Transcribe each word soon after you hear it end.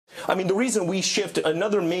I mean,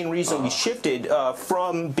 another main reason we shifted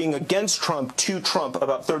from being against Trump to Trump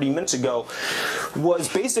about 30 minutes ago was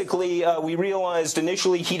basically we realized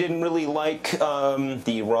initially he didn't really like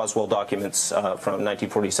the Roswell documents from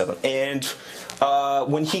 1947. And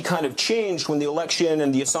when he kind of changed, when the election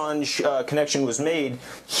and the Assange connection was made,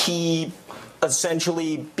 he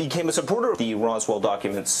essentially became a supporter of the Roswell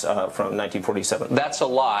documents from 1947. That's a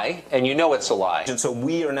lie, and you know it's a lie. And so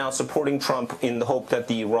we are now supporting Trump in the hope that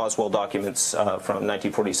the Roswell documents from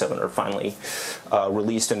 1947 are finally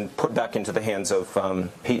released and put back into the hands of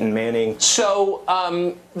Peyton Manning.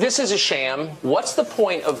 So this is a sham. What's the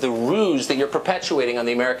point of the ruse that you're perpetuating on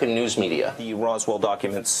the American news media? The Roswell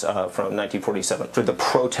documents from 1947 for the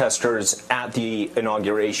protesters at the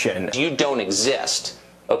inauguration. You don't exist.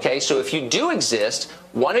 Okay, so if you do exist,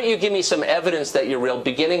 why don't you give me some evidence that you're real,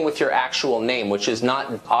 beginning with your actual name, which is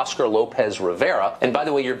not Oscar Lopez Rivera. And by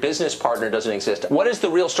the way, your business partner doesn't exist. What is the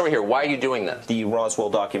real story here? Why are you doing this? The Roswell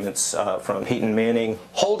documents from Peyton Manning.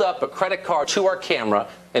 Hold up a credit card to our camera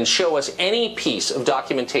and show us any piece of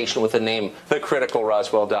documentation with the name, the critical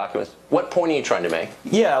Roswell documents. What point are you trying to make?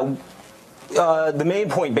 Yeah. The main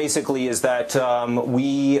point basically is that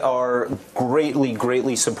we are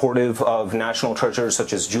greatly supportive of national treasures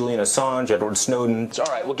such as Julian Assange, Edward Snowden.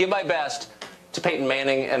 All right, well, give my best to Peyton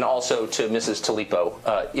Manning and also to Mrs. Talipo,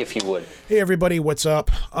 if you would. Hey, everybody, what's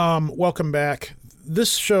up? Welcome back.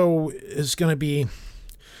 This show is going to be...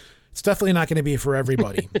 It's definitely not going to be for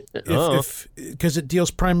everybody, because it deals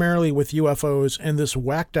primarily with UFOs and this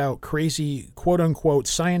whacked out, crazy, quote unquote,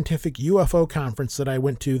 scientific UFO conference that I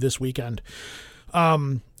went to this weekend.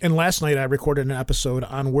 And last night I recorded an episode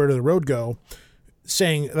on Where Did the Road Go,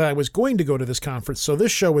 saying that I was going to go to this conference. So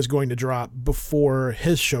this show is going to drop before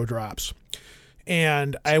his show drops.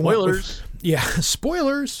 And I went with,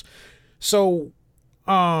 spoilers. So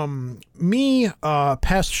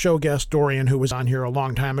past show guest Dorian, who was on here a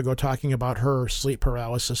long time ago talking about her sleep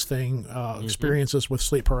paralysis thing, experiences with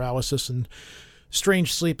sleep paralysis and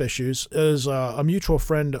strange sleep issues, is a mutual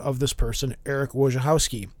friend of this person, Eric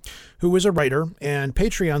Wojciechowski, who is a writer, and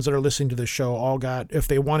Patreons that are listening to this show all got, if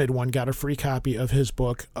they wanted one, got a free copy of his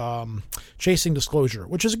book, Chasing Disclosure,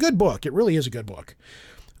 which is a good book. It really is a good book.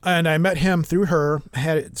 And I met him through her,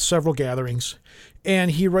 had several gatherings,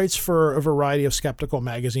 and he writes for a variety of skeptical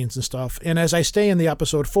magazines and stuff. And as I say in the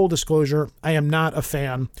episode, full disclosure, I am not a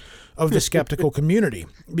fan of the skeptical community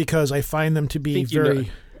because I find them to be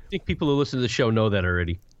I think people who listen to the show know that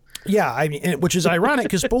already. Yeah, I mean, which is ironic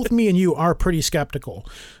because both me and you are pretty skeptical.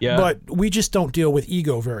 Yeah. But we just don't deal with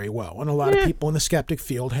ego very well. And a lot of people in the skeptic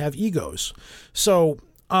field have egos. So,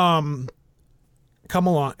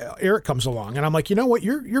 Eric comes along, and I'm like, you know what?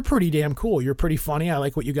 You're pretty damn cool. You're pretty funny. I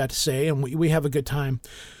like what you got to say, and we have a good time.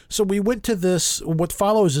 So we went to this. What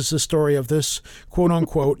follows is the story of this quote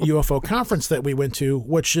unquote UFO conference that we went to,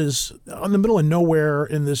 which is in the middle of nowhere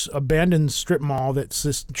in this abandoned strip mall that's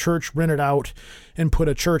this church rented out and put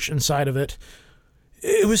a church inside of it.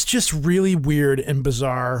 It was just really weird and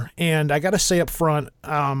bizarre. And I got to say up front,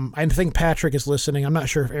 I think Patrick is listening. I'm not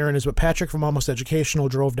sure if Aaron is, but Patrick from Almost Educational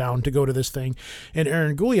drove down to go to this thing. And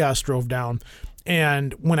Aaron Gulias drove down.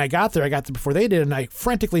 And when I got there before they did, and I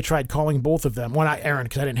frantically tried calling both of them. Well, not Aaron,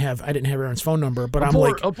 because I didn't have Aaron's phone number. But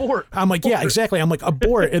abort. I'm like, yeah, exactly. I'm like,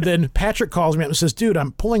 abort. And then Patrick calls me up and says, dude,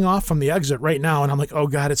 I'm pulling off from the exit right now. And I'm like, oh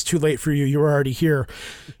God, it's too late for you. You're already here.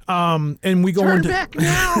 And we go Turn back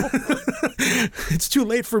now. It's too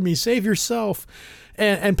late for me. Save yourself.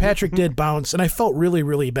 And Patrick did bounce, and I felt really,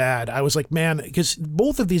 really bad. I was like, man, because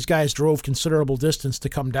both of these guys drove considerable distance to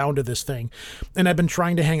come down to this thing. And I've been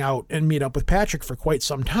trying to hang out and meet up with Patrick for quite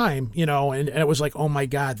some time, and it was like, oh my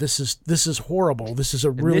God, this is horrible. This is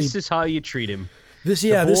this is how you treat him. This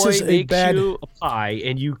is a bad. You a pie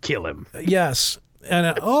and you kill him. Yes.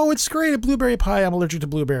 And it's great, a blueberry pie. I'm allergic to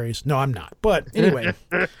blueberries. No, I'm not. But anyway,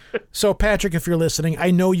 so Patrick, if you're listening,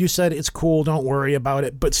 I know you said it's cool. Don't worry about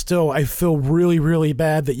it. But still, I feel really, really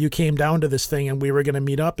bad that you came down to this thing and we were going to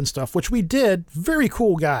meet up and stuff, which we did. Very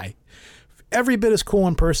cool guy. Every bit as cool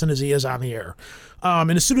in person as he is on the air.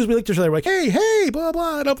 And as soon as we looked at each other, we're like, hey, blah,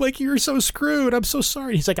 blah. And I'm like, you're so screwed. I'm so sorry.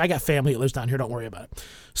 And he's like, I got family that lives down here. Don't worry about it.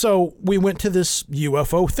 So we went to this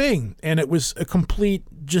UFO thing, and it was a complete,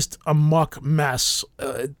 just a muck mess.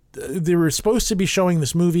 They were supposed to be showing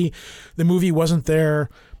this movie. The movie wasn't there.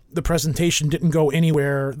 The presentation didn't go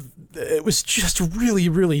anywhere. It was just really,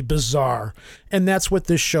 really bizarre. And that's what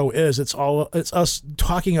this show is. It's us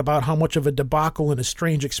talking about how much of a debacle and a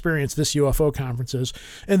strange experience this UFO conference is.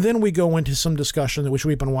 And then we go into some discussion, which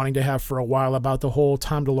we've been wanting to have for a while, about the whole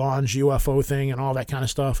Tom DeLonge UFO thing and all that kind of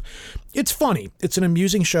stuff. It's funny. It's an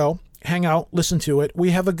amusing show. hang out, listen to it.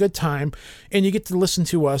 We have a good time, and you get to listen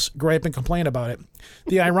to us gripe and complain about it.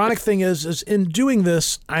 The ironic thing is in doing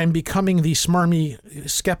this, I'm becoming the smarmy,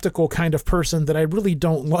 skeptical kind of person that I really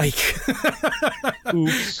don't like.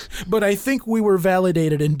 Oops. But I think we were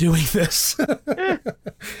validated in doing this.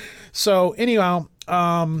 So anyhow,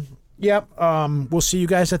 we'll see you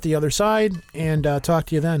guys at the other side, and talk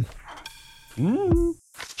to you then.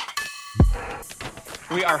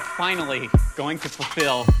 We are finally going to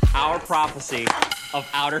fulfill our prophecy of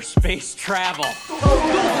outer space travel.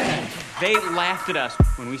 They laughed at us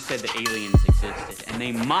when we said that aliens existed, and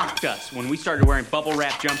they mocked us when we started wearing bubble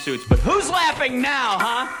wrap jumpsuits. But who's laughing now,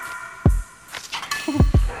 huh?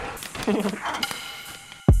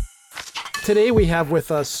 Today we have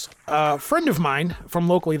with us a friend of mine from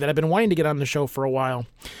locally that I've been wanting to get on the show for a while.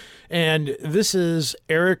 And this is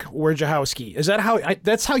Eric Wojciechowski. Is that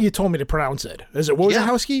that's how you told me to pronounce it? Is it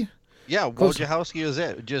Wojciechowski? Yeah, Wojciechowski is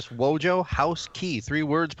it. Just Wojo, house, key. 3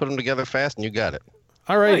 words, put them together fast, and you got it.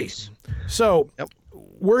 All right. Nice. So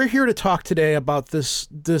we're here to talk today about this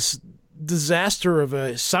disaster of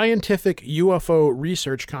a scientific UFO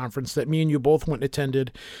research conference that me and you both went and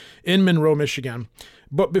attended in Monroe, Michigan.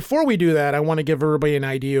 But before we do that, I want to give everybody an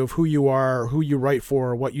idea of who you are, who you write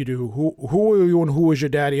for, what you do, who are you and who is your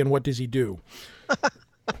daddy and what does he do?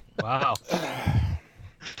 Wow.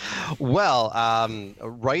 Well,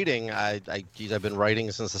 writing, I've been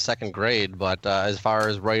writing since the 2nd grade, but as far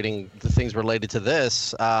as writing the things related to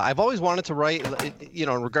this, I've always wanted to write, in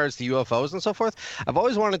regards to UFOs and so forth, I've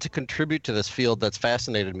always wanted to contribute to this field that's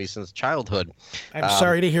fascinated me since childhood. I'm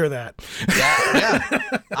sorry to hear that.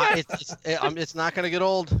 It's not going to get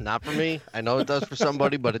old, not for me. I know it does for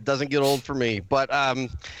somebody, but it doesn't get old for me. But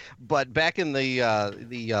back in the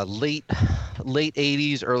late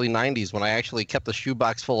 80s, early 90s, when I actually kept a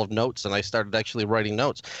shoebox full of notes and I started actually writing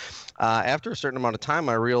notes, after a certain amount of time,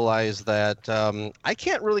 I realized that I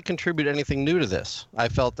can't really contribute anything new to this. I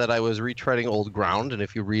felt that I was retreading old ground, and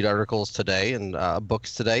if you read articles today and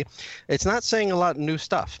books today, it's not saying a lot of new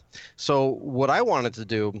stuff. So what I wanted to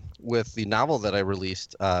do with the novel that I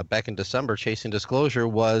released back in December, Chasing Disclosure,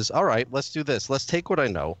 was, all right, let's do this. Let's take what I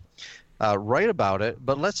know, write about it,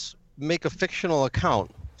 but let's make a fictional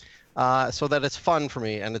account so that it's fun for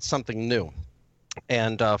me and it's something new.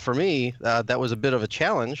 And for me, that was a bit of a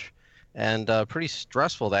challenge and pretty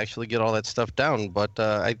stressful to actually get all that stuff down. But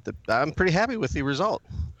I'm pretty happy with the result.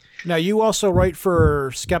 Now, you also write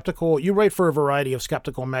for you write for a variety of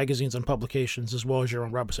skeptical magazines and publications as well as your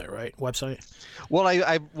own website, right? Well,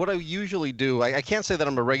 what I usually do, I can't say that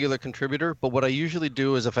I'm a regular contributor, but what I usually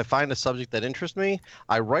do is if I find a subject that interests me,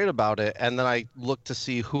 I write about it, and then I look to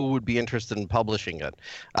see who would be interested in publishing it.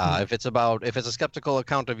 If it's a skeptical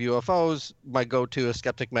account of UFOs, my go-to is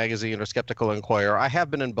Skeptic Magazine or Skeptical Inquirer. I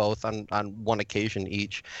have been in both on one occasion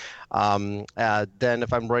each. Then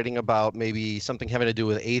if I'm writing about maybe something having to do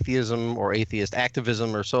with atheism or atheist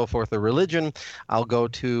activism or so forth, or religion, I've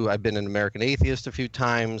been an American Atheist a few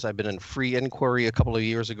times. I've been in Free Inquiry a couple of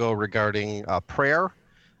years ago regarding prayer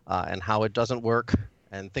and how it doesn't work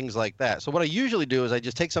and things like that. So what I usually do is I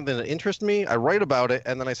just take something that interests me, I write about it,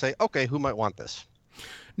 and then I say, okay, who might want this?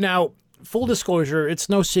 Now, full disclosure, it's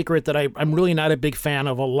no secret that I'm really not a big fan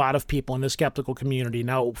of a lot of people in the skeptical community.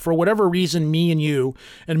 Now, for whatever reason, me and you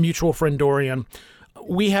and mutual friend Dorian,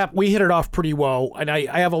 we hit it off pretty well, and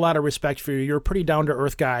I have a lot of respect for you. You're a pretty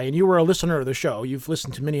down-to-earth guy, and you were a listener of the show. You've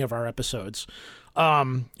listened to many of our episodes,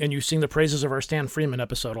 and you sing the praises of our Stan Freeman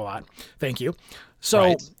episode a lot. Thank you.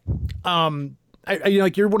 So, right.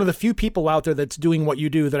 You're one of the few people out there that's doing what you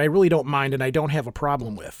do that I really don't mind and I don't have a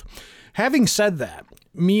problem with. Having said that,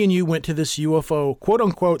 me and you went to this UFO,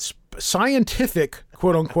 quote-unquote, scientific,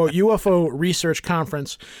 quote-unquote, UFO research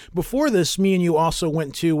conference. Before this, me and you also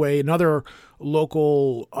went to another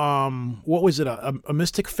local, what was it, a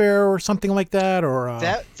Mystic Fair or something like that? Or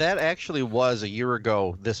That actually was a year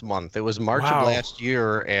ago this month. It was March of last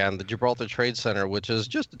year, and the Gibraltar Trade Center, which is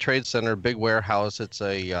just a trade center, big warehouse. It's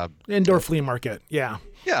a indoor flea market, yeah.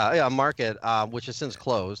 Yeah, market, which has since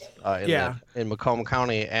closed in Macomb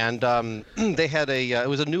County, and they had it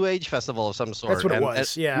was a New Age festival of some sort. That's what it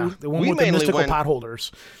was, the one with the mystical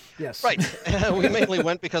potholders. Yes. Right. We mainly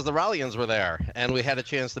went because the Rallians were there, and we had a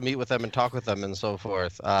chance to meet with them and talk with them and so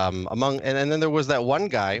forth. And then there was that one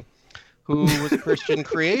guy who was a Christian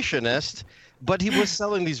creationist, but he was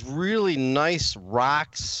selling these really nice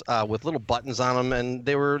rocks with little buttons on them, and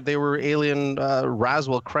they were alien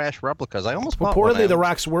Roswell crash replicas. I almost bought one. Reportedly, the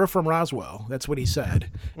rocks were from Roswell. That's what he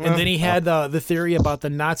said. And then he had the theory about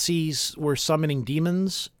the Nazis were summoning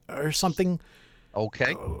demons or something.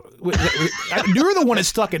 Okay. You're the one that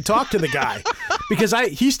stuck and talked to the guy, because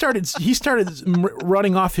he started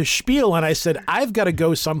running off his spiel, and I said, I've got to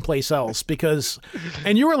go someplace else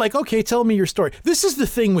and you were like, okay, tell me your story. This is the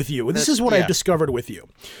thing with you. This is what I've discovered with you.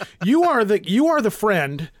 You are the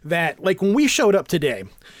friend that, like, when we showed up today,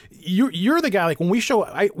 you're the guy, like, when we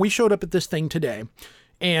showed up at this thing today.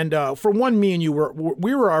 And for one, me and you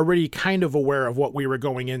we were already kind of aware of what we were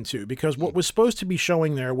going into, because what was supposed to be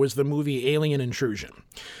showing there was the movie Alien Intrusion.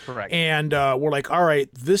 Correct. And we're like, all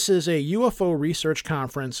right, this is a UFO research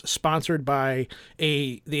conference sponsored by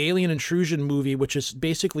the Alien Intrusion movie, which is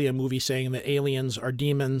basically a movie saying that aliens are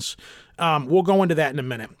demons. We'll go into that in a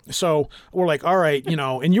minute. So we're like, all right,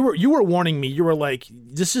 and you were warning me. You were like,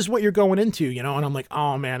 this is what you're going into, and I'm like,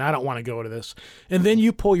 oh man, I don't want to go to this. And then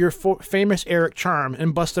you pull your famous Eric charm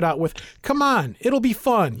and bust it out with, come on, it'll be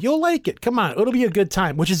fun. You'll like it. Come on, it'll be a good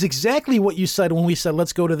time, which is exactly what you said when we said,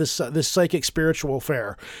 let's go to this psychic spiritual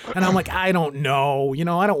fair. And I'm like, I don't know,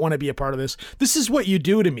 I don't want to be a part of this. This is what you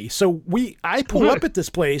do to me. So I pull up at this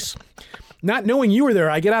place, not knowing you were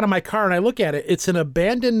there. I get out of my car and I look at it. It's an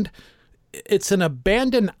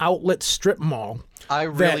abandoned outlet strip mall. I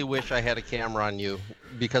really wish I had a camera on you,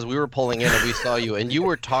 because we were pulling in and we saw you and you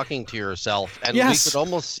were talking to yourself, and yes, we could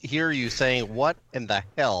almost hear you saying, what in the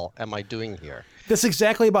hell am I doing here? That's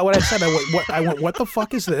exactly about what I said. I went, what the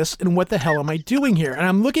fuck is this? And what the hell am I doing here? And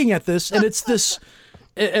I'm looking at this, and it's this.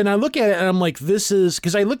 And I look at it and I'm like, this is,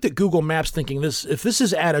 because I looked at Google Maps thinking if this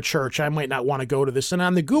is at a church, I might not want to go to this. And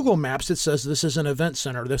on the Google Maps, it says this is an event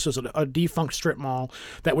center. This is a defunct strip mall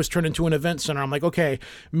that was turned into an event center. I'm like, okay,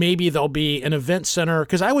 maybe there'll be an event center.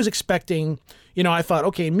 Because I was expecting, I thought,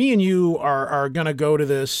 okay, me and you are going to go to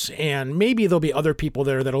this, and maybe there'll be other people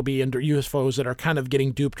there that'll be into UFOs that are kind of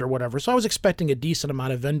getting duped or whatever. So I was expecting a decent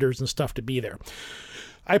amount of vendors and stuff to be there.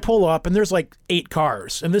 I pull up and there's like 8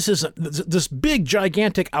 cars, and this big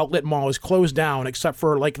gigantic outlet mall is closed down except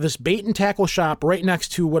for like this bait and tackle shop right next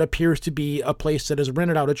to what appears to be a place that has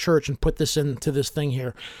rented out a church and put this into this thing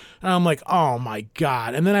here. And I'm like, oh my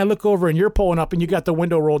God. And then I look over and you're pulling up and you got the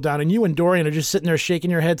window rolled down, and you and Dorian are just sitting there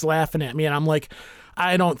shaking your heads laughing at me, and I'm like,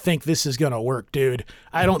 I don't think this is going to work, dude.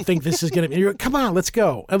 I don't think this is going to come on, let's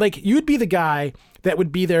go. And like, you'd be the guy that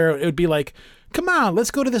would be there. It would be like, come on,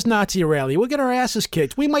 let's go to this Nazi rally. We'll get our asses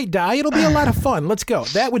kicked. We might die. It'll be a lot of fun. Let's go.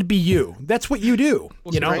 That would be you. That's what you do.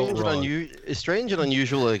 Strange and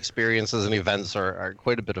unusual experiences and events are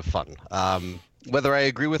quite a bit of fun. Whether I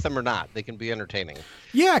agree with them or not, they can be entertaining.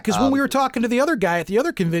 Yeah, because when we were talking to the other guy at the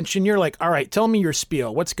other convention, you're like, all right, tell me your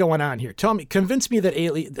spiel. What's going on here? Convince me that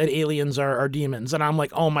aliens are demons. And I'm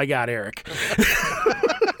like, oh my God, Eric.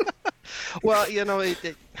 Well,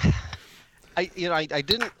 I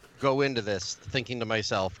didn't go into this thinking to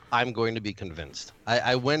myself, I'm going to be convinced.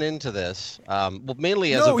 I went into this,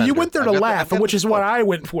 mainly as a vendor. You went there to laugh, which is what I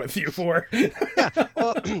went with you for. Yeah,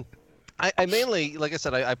 well, I mainly, like I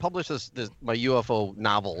said, I published my UFO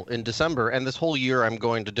novel in December, and this whole year I'm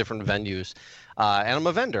going to different venues, and I'm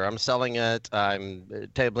a vendor. I'm selling it, I'm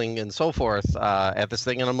tabling and so forth at this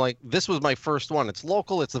thing, and I'm like, this was my first one. It's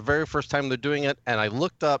local. It's the very first time they're doing it, and I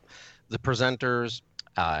looked up the presenters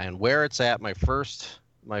and where it's at. My first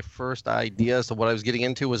idea as to what I was getting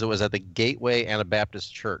into was it was at the Gateway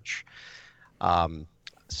Anabaptist Church.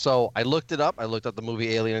 So I looked it up. I looked up the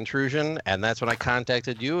movie Alien Intrusion, and that's when I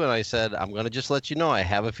contacted you, and I said, I'm going to just let you know, I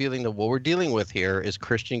have a feeling that what we're dealing with here is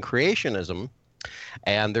Christian creationism,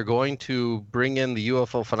 and they're going to bring in the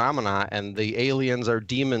UFO phenomena and the aliens are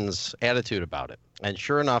demons attitude about it. And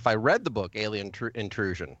sure enough, I read the book Alien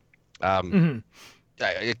Intrusion. I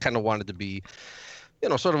kind of wanted to be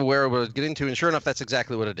sort of aware of what I was getting to, and sure enough, that's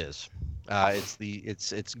exactly what it is.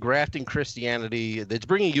 It's grafting Christianity. It's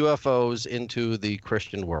bringing UFOs into the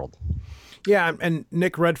Christian world. Yeah, and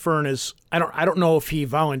Nick Redfern is, I don't know if he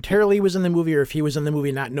voluntarily was in the movie or if he was in the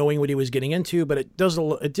movie not knowing what he was getting into, but it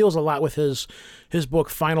deals a lot with his book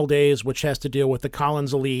Final Days, which has to deal with the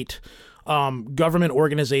Collins Elite, government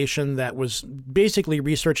organization that was basically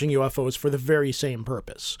researching UFOs for the very same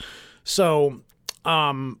purpose. So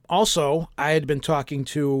also, I had been talking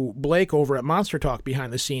to Blake over at Monster Talk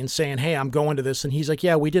behind the scenes saying, hey, I'm going to this. And he's like,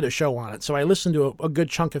 yeah, we did a show on it. So I listened to a good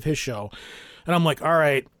chunk of his show, and I'm like, all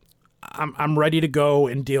right, I'm ready to go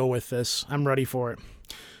and deal with this. I'm ready for it.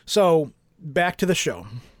 So back to the show.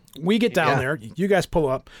 We get down there. You guys pull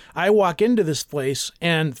up. I walk into this place,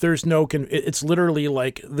 and there's it's literally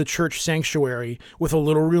like the church sanctuary with a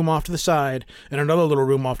little room off to the side and another little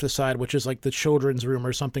room off to the side, which is like the children's room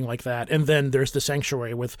or something like that. And then there's the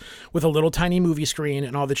sanctuary with a little tiny movie screen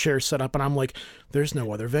and all the chairs set up. And I'm like, there's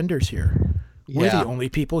no other vendors here. We're the only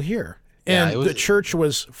people here. And Yeah, the church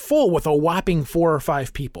was full with a whopping 4 or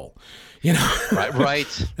 5 people. You know, Right.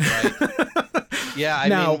 Yeah, I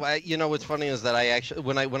Now- mean, you know, what's funny is that I actually,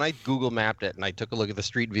 when I Google mapped it and I took a look at the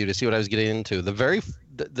street view to see what I was getting into, the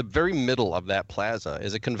very middle of that plaza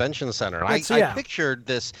is a convention center. And That's- I yeah. pictured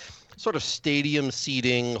this sort of stadium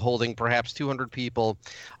seating holding perhaps 200 people,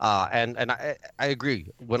 and I agree.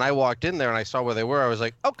 When I walked in there and I saw where they were, I was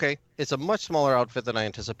like, okay, it's a much smaller outfit than I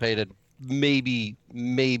anticipated. Maybe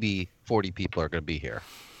 40 people are going to be here.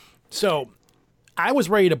 so I was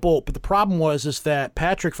ready to bolt, but the problem is that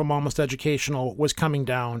Patrick from Almost Educational was coming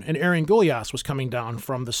down, and Aaron Gulyas was coming down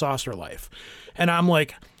from the Saucer Life. And I'm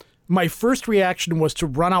like, my first reaction was to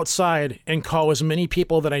run outside and call as many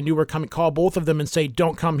people that I knew were coming, call both of them and say,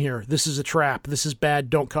 don't come here. This is a trap. This is bad.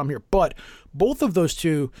 Don't come here. But both of those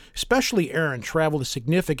two, especially Aaron, traveled a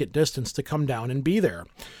significant distance to come down and be there.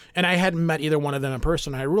 And I hadn't met either one of them in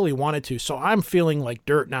person. I really wanted to. So I'm feeling like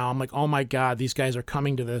dirt now. I'm like, oh my God, these guys are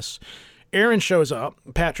coming to this. Aaron shows up.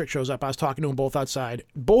 Patrick shows up. I was talking to them both outside.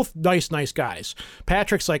 Both nice guys.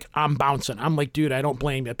 Patrick's like, I'm bouncing. I'm like, dude, I don't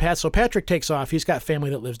blame you. So Patrick takes off. He's got family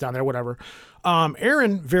that lives down there, whatever.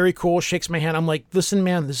 Aaron, very cool, shakes my hand. I'm like, listen,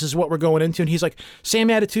 man, this is what we're going into. And he's like, same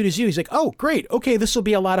attitude as you. He's like, oh, great. Okay, this will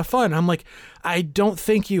be a lot of fun. I'm like, I don't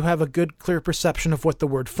think you have a good, clear perception of what the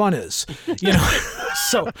word fun is. You know?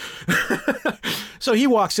 So he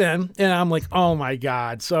walks in, and I'm like, oh, my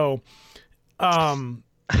God. So,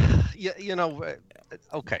 Yeah, you know,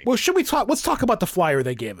 okay. well, should we talk? Let's talk about the flyer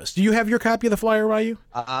they gave us. Do you have your copy of the flyer, Ryu?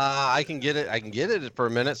 I can get it for a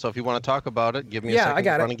minute. So if you want to talk about it, give me a Yeah, second I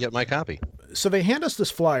got to run it. and get my copy. So they hand us this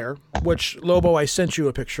flyer, which, Lobo, I sent you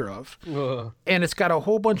a picture of. And it's got a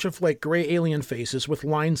whole bunch of like gray alien faces with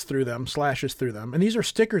lines through them, slashes through them. And these are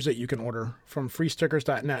stickers that you can order from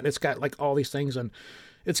freestickers.net. It's got like all these things, and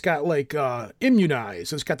it's got like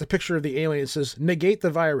immunize. It's got the picture of the alien. It says negate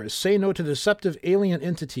the virus, say no to deceptive alien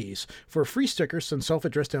entities. For free stickers, send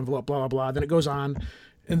self-addressed envelope, blah, blah, blah. Then it goes on.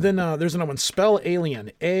 And then there's another one, spell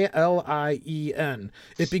alien, A-L-I-E-N.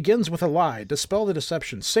 It begins with a lie, dispel the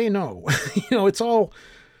deception, say no. You know, it's all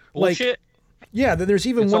like, Bullshit. yeah, then there's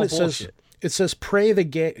even It's one all that says, bullshit. it says pray the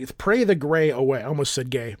gray away. I almost said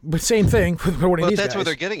gay, but same thing. But These that's guys. where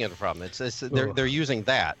they're getting it from. They're using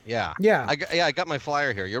that. Yeah. Yeah. I got my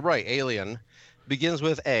flyer here. You're right. Alien begins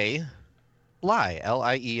with A, lie,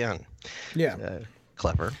 L-I-E-N. Yeah.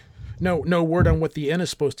 Clever. No word on what the N is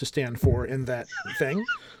supposed to stand for in that thing.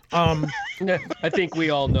 I think we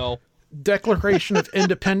all know. Declaration of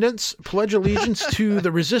Independence, pledge allegiance to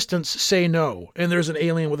the resistance, say no. And there's an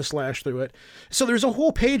alien with a slash through it. So there's a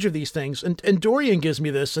whole page of these things. And Dorian gives me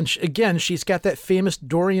this. And again, she's got that famous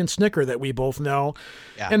Dorian snicker that we both know.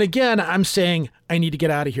 Yeah. And again, I'm saying, I need to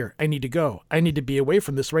get out of here. I need to go. I need to be away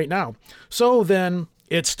from this right now. So then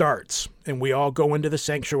it starts, and we all go into the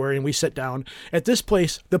sanctuary and we sit down. At this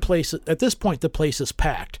point, the place is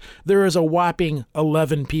packed. There is a whopping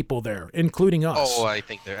 11 people there, including us. Oh, I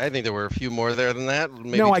think there were a few more there than that.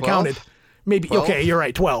 Maybe no, 12? I counted. Maybe 12? Okay, you're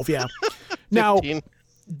right, 12. Yeah. Now, 15?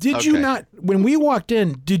 did you Okay. not? When we walked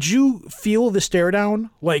in, did you feel the stare down?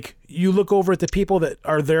 Like you look over at the people that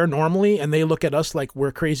are there normally, and they look at us like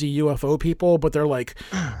we're crazy UFO people, but they're like,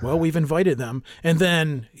 "Well, we've invited them," and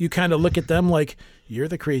then you kind of look at them like you're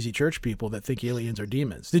the crazy church people that think aliens are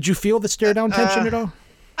demons. Did you feel the stare down tension at all?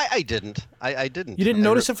 I didn't. I didn't. You didn't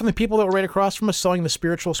notice it from the people that were right across from us selling the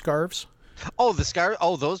spiritual scarves? Oh, the scar.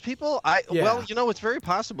 Oh, those people. Yeah. Well, you know, it's very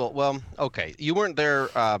possible. Well, okay, you weren't there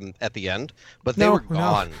at the end, but they No, were no.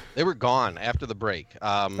 gone. They were gone after the break.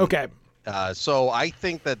 Okay. So I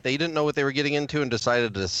think that they didn't know what they were getting into and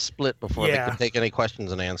decided to split before Yeah. they could take any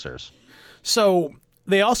questions and answers. So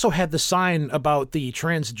they also had the sign about the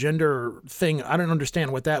transgender thing. I don't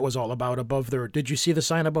understand what that was all about above their. Did you see the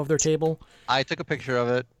sign above their table? I took a picture of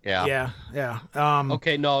it. Yeah. Yeah.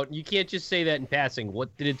 Okay, no, you can't just say that in passing.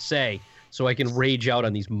 What did it say? So I can rage out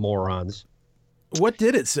on these morons. What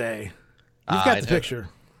did it say? You've got I'd the have- picture.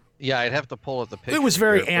 Yeah, I'd have to pull up the picture. It was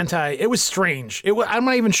very here, but- anti. It was strange. I'm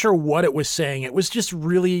not even sure what it was saying. It was just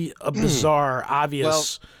really a bizarre,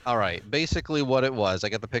 obvious. Well, all right. Basically, what it was, I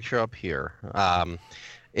got the picture up here.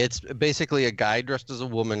 It's basically a guy dressed as a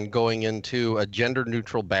woman going into a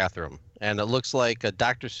gender-neutral bathroom, and it looks like a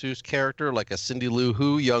Dr. Seuss character, like a Cindy Lou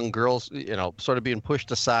Who, young girls, sort of being pushed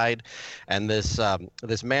aside, and this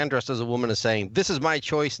man dressed as a woman is saying, "This is my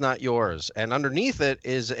choice, not yours." And underneath it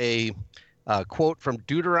is a quote from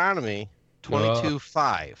Deuteronomy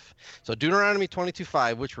 22:5. So Deuteronomy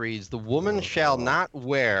 22:5, which reads, "The woman shall not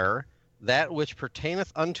wear that which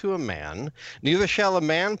pertaineth unto a man, neither shall a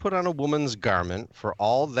man put on a woman's garment, for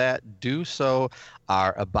all that do so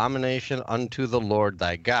are abomination unto the Lord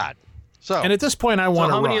thy God." So and at this point, I So want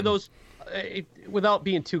to how many run. of those? without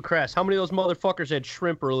being too crass, how many of those motherfuckers had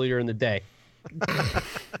shrimp earlier in the day?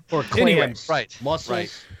 Or clams, Anyway, right, mussels,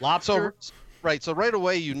 right. lobster. So right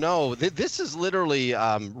away, this is literally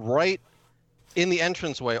right in the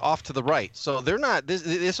entranceway off to the right. So they're not. This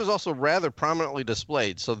is also rather prominently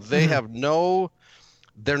displayed. So they have no.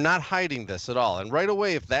 They're not hiding this at all. And right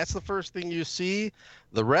away, if that's the first thing you see,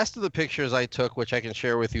 the rest of the pictures I took, which I can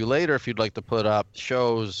share with you later if you'd like to put up,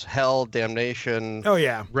 shows hell, damnation, Oh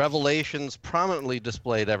yeah. revelations prominently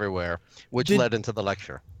displayed everywhere, which led into the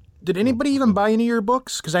lecture. Did anybody even buy any of your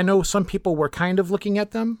books? Because I know some people were kind of looking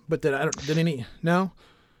at them, but did any? No.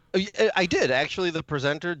 I did. Actually, the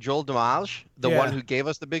presenter, Joel Dimage, the Yeah. one who gave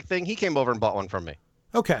us the big thing, he came over and bought one from me.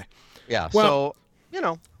 Okay. Yeah. Well-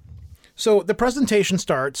 So, So the presentation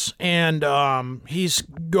starts, and he's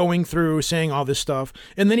going through saying all this stuff,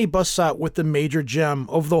 and then he busts out with the major gem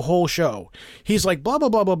of the whole show. He's like, blah, blah,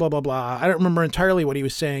 blah, blah, blah, blah, blah. I don't remember entirely what he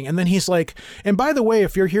was saying. And then he's like, and by the way,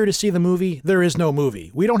 if you're here to see the movie, there is no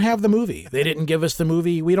movie. We don't have the movie. They didn't give us the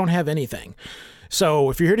movie. We don't have anything.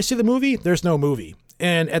 So if you're here to see the movie, there's no movie.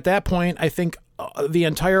 And at that point, I think the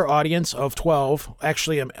entire audience of 12,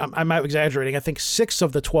 actually, I'm not exaggerating, I think 6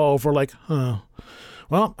 of the 12 were like,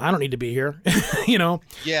 well, I don't need to be here, yeah,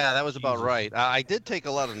 that was about right. I did take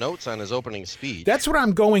a lot of notes on his opening speech. That's what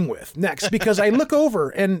I'm going with next, because I look over,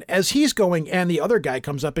 and as he's going and the other guy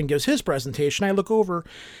comes up and gives his presentation, I look over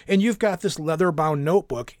and you've got this leather-bound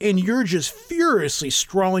notebook and you're just furiously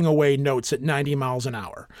scrawling away notes at 90 miles an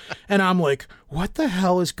hour. And I'm like, what the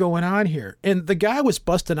hell is going on here? And the guy was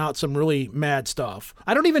busting out some really mad stuff.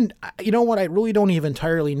 I don't even, you know what, I really don't even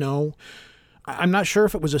entirely know. I'm not sure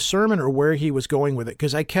if it was a sermon or where he was going with it,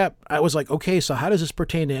 because I was like, okay, so how does this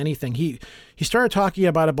pertain to anything? He started talking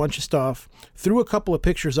about a bunch of stuff, threw a couple of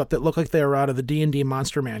pictures up that looked like they were out of the D&D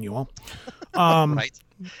Monster Manual. Right.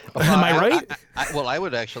 Am I right? Well, I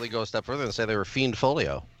would actually go a step further and say they were Fiend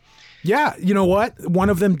Folio. Yeah, you know what? One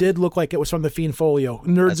of them did look like it was from the Fiend Folio.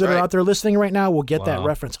 Nerds That's that are right. out there listening right now will get that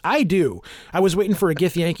reference. I do. I was waiting for a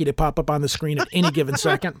Gith Yankee to pop up on the screen at any given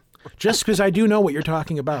second, just because I do know what you're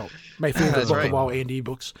talking about. My favorite That's book right. of all A&D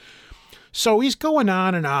books. So he's going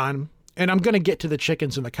on, and I'm going to get to the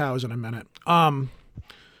chickens and the cows in a minute.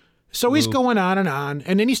 So he's going on,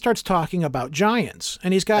 and then he starts talking about giants,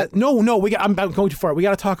 and he's got I'm going too far. We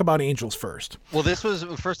got to talk about angels first. Well, this was,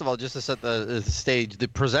 first of all, just to set the stage, the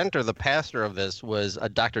presenter, the pastor of this was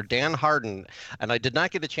Dr. Dan Harden, and I did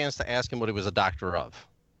not get a chance to ask him what he was a doctor of.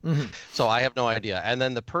 So I have no idea. And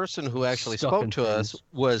then the person who actually spoke to us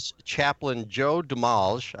was Chaplain Joe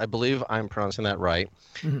Dimage. I believe I'm pronouncing that right.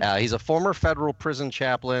 He's a former federal prison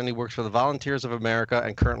chaplain. He works for the Volunteers of America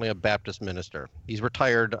and currently a Baptist minister. He's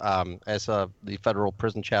retired as the federal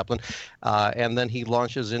prison chaplain. And then he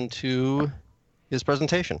launches into his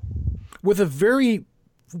presentation. With a very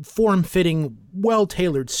form-fitting,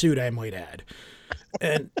 well-tailored suit, I might add.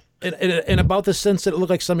 And about the sense that it looked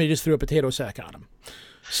like somebody just threw a potato sack on him.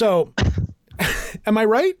 So, am I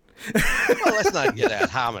right? Well, let's not get ad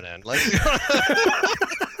hominem.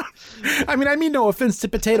 I mean no offense to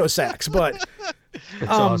potato sacks, but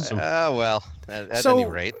That's awesome. Well, at So- any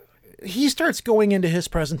rate. he starts going into his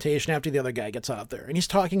presentation after the other guy gets out there, and he's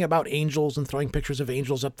talking about angels and throwing pictures of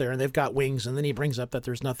angels up there, and they've got wings, and then he brings up that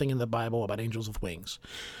there's nothing in the Bible about angels with wings.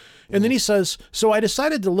 And then he says, so I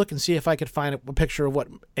decided to look and see if I could find a picture of what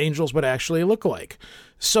angels would actually look like.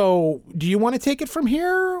 So do you want to take it from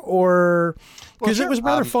here? Or because sure. it was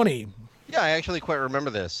rather funny. Yeah, I actually quite remember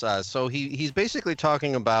this. So he's basically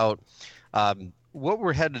talking about what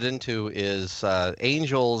we're headed into is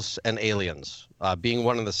angels and aliens being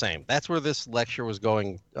one and the same. That's where this lecture was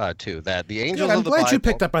going to. That the angels Good, I'm of the glad Bible, you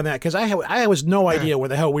picked up on that, because I was no idea where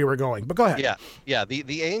the hell we were going. But go ahead. Yeah.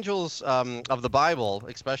 The angels of the Bible,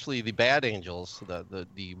 especially the bad angels,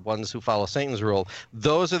 the ones who follow Satan's rule,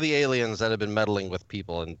 those are the aliens that have been meddling with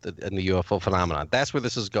people in the UFO phenomenon. That's where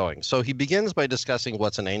this is going. So he begins by discussing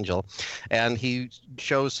what's an angel, and he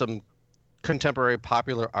shows some contemporary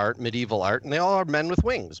popular art, medieval art, and they all are men with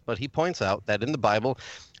wings. But he points out that in the Bible,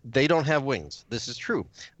 they don't have wings. This is true.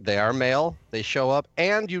 They are male, they show up,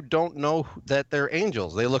 and you don't know that they're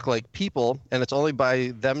angels. They look like people, and it's only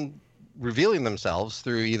by them revealing themselves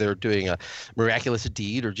through either doing a miraculous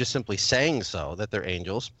deed or just simply saying so that they're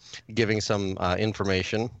angels, giving some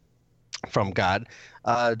information from God,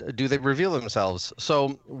 do they reveal themselves.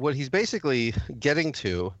 So what he's basically getting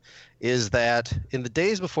to is that in the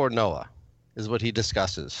days before Noah, is what he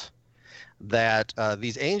discusses, that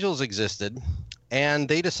these angels existed, and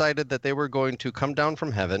they decided that they were going to come down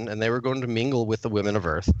from heaven and they were going to mingle with the women of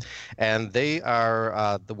earth, and they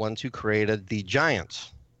are the ones who created the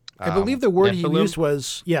giants. I believe the word he Nephilim? used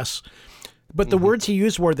was, yes, But the words he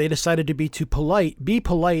used were they decided to be be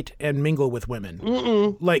polite and mingle with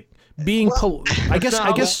women. Like being I That's not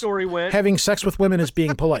how the guess story went. having sex with women is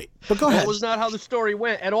being polite. But go ahead. That was not how the story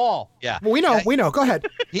went at all. Yeah. Well, we know. Go ahead.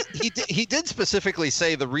 He did specifically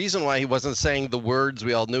say the reason why he wasn't saying the words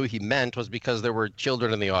we all knew he meant was because there were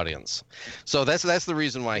children in the audience. So that's the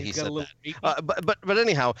reason why he said that. But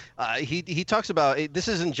anyhow, he talks about this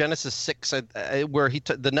is in Genesis 6 where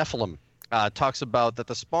the Nephilim. Talks about that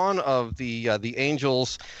the spawn of the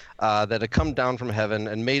angels that had come down from heaven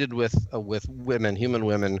and mated with women, human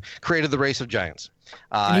women, created the race of giants.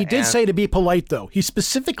 And he did say to be polite, though. He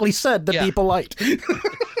specifically said to be polite.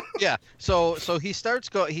 Yeah. So he starts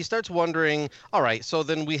wondering. All right. So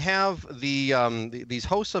then we have these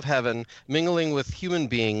hosts of heaven mingling with human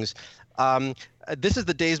beings. This is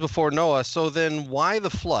the days before Noah. So then, why the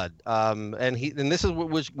flood? And this is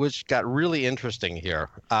which got really interesting here,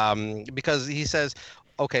 because he says,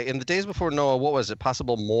 okay, in the days before Noah, what was it?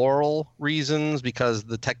 Possible moral reasons because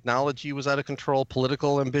the technology was out of control,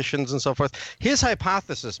 political ambitions, and so forth. His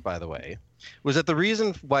hypothesis, by the way, was that the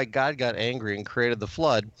reason why God got angry and created the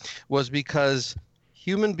flood was because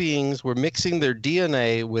human beings were mixing their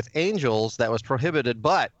DNA with angels that was prohibited.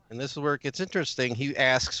 But, and this is where it gets interesting, he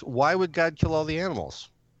asks, why would God kill all the animals?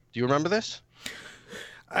 Do you remember this?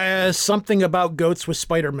 Something about goats with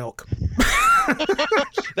spider milk.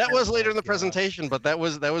 That was later in the presentation, but that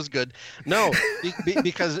was good. No,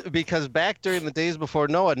 because back during the days before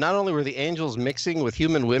Noah, not only were the angels mixing with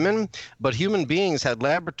human women, but human beings had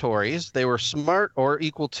laboratories. They were smart or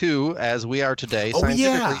equal to, as we are today, scientifically.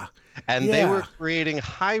 Yeah. And they were creating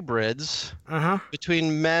hybrids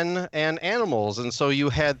between men and animals. And so you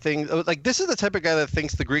had things like this is the type of guy that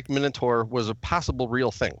thinks the Greek Minotaur was a possible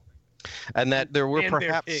real thing. And that there were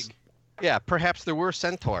perhaps there were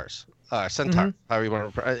centaurs. Centaur, however you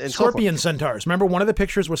want to Scorpion centaurs. Remember, one of the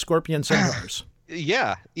pictures was scorpion centaurs.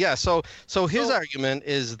 Yeah. So his argument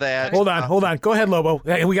is that. Hold on. Go ahead, Lobo.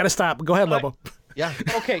 Hey, we got to stop. Go ahead, Lobo. Yeah.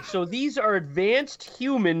 Okay, so these are advanced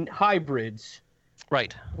human hybrids.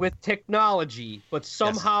 Right. With technology, but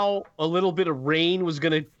somehow a little bit of rain was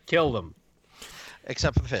going to kill them.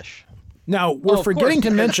 Except for the fish. Now, we're forgetting to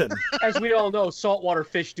mention. As we all know, saltwater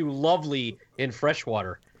fish do lovely in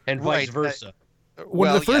freshwater and vice versa. One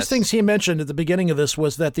of the first things he mentioned at the beginning of this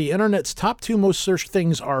was that the internet's top two most searched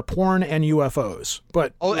things are porn and UFOs.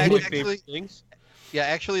 But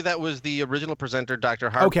actually, that was the original presenter, Dr.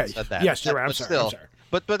 Hart, said that. Yes, you're right. I'm sorry.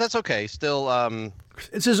 But that's okay. Still,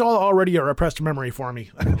 this is all already a repressed memory for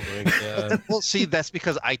me. Well, see, that's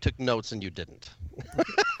because I took notes and you didn't.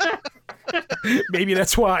 Maybe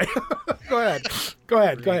that's why. Go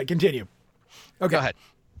ahead. Continue. Okay. Go ahead.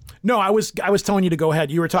 No, I was telling you to go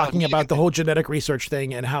ahead. You were talking about the whole genetic research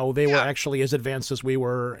thing and how they were actually as advanced as we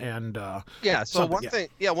were, and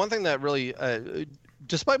one thing that really,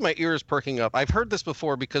 despite my ears perking up, I've heard this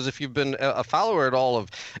before because if you've been a follower at all of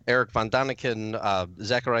Eric von Daniken,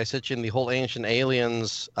 Zecharia Sitchin, the whole ancient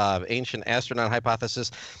aliens, ancient astronaut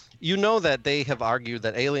hypothesis, you know that they have argued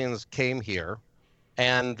that aliens came here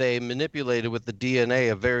and they manipulated with the DNA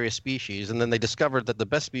of various species, and then they discovered that the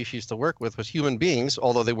best species to work with was human beings,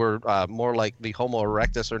 although they were more like the Homo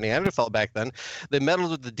erectus or Neanderthal back then. They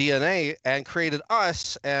meddled with the DNA and created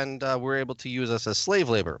us, and were able to use us as slave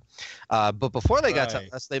labor. But before they got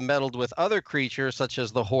to us, they meddled with other creatures such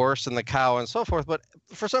as the horse and the cow and so forth. But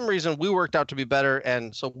for some reason, we worked out to be better,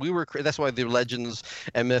 and so we were. That's why the legends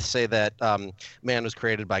and myths say that man was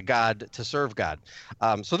created by God to serve God.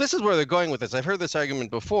 So this is where they're going with this. I've heard this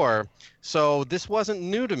argument before, so this wasn't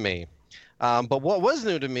new to me. But what was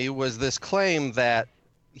new to me was this claim that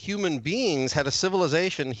human beings had a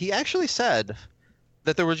civilization. He actually said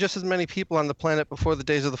that there were just as many people on the planet before the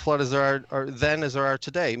days of the flood as there are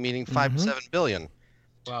today, meaning 5 to 7 billion.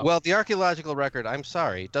 Wow. Well, the archaeological record, I'm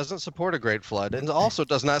sorry, doesn't support a great flood, and also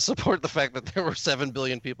does not support the fact that there were 7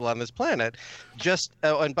 billion people on this planet.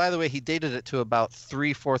 And by the way, he dated it to about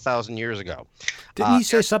 4,000 years ago. Didn't he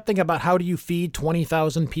say something about how do you feed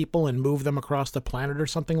 20,000 people and move them across the planet or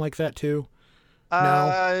something like that too?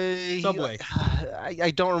 No? Subway.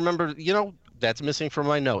 I don't remember. That's missing from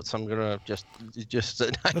my notes. I'm gonna just.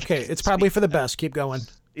 Okay, it's probably for the best. Keep going.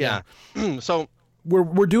 Yeah. So.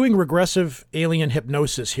 We're doing regressive alien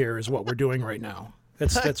hypnosis here is what we're doing right now.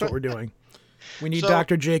 That's what we're doing. We need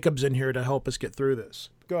Dr. Jacobs in here to help us get through this.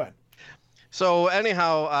 Go ahead. So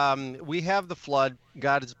anyhow, we have the flood.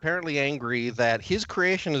 God is apparently angry that his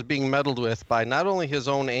creation is being meddled with by not only his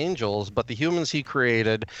own angels, but the humans he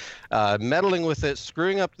created, meddling with it,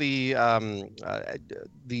 screwing up the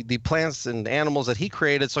plants and animals that he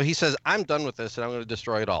created. So he says, I'm done with this and I'm going to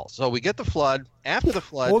destroy it all. So we get the flood. After the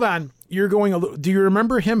flood. Hold on. You're going do you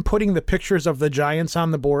remember him putting the pictures of the giants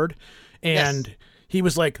on the board? And Yes. he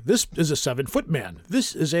was like, this is a 7-foot man.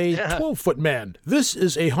 This is a 12-foot man. This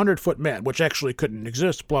is a 100-foot man, which actually couldn't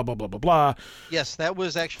exist, blah, blah, blah, blah, blah. Yes, that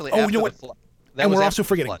was actually Oh, after you know the what? flood. And we're also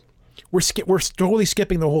forgetting. We're totally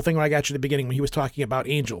skipping the whole thing when I got you at the beginning when he was talking about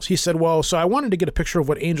angels. He said, well, so I wanted to get a picture of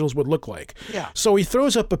what angels would look like. Yeah. So he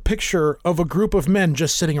throws up a picture of a group of men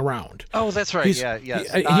just sitting around. Oh, that's right.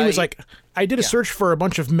 Yes. He was like, I did a search for a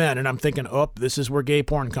bunch of men, and I'm thinking, oh, this is where gay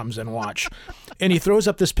porn comes in, watch. And he throws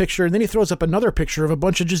up this picture, and then he throws up another picture of a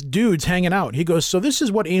bunch of just dudes hanging out. He goes, so this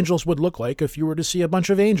is what angels would look like if you were to see a bunch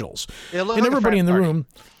of angels. It looked And like a everybody frat in the party. room.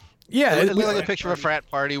 Yeah. It looked like a picture of a frat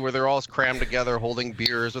party where they're all crammed together holding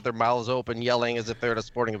beers with their mouths open, yelling as if they're at a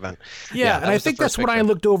sporting event. Yeah, that and I was the think first that's when I picture.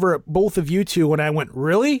 looked over at both of you two and I went,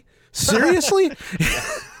 really? Seriously?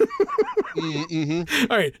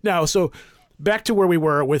 All right, now, so back to where we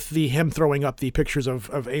were with him throwing up the pictures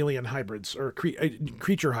of alien hybrids or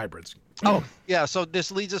creature hybrids. Oh, yeah. So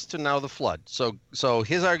this leads us to now the flood. So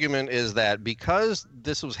his argument is that because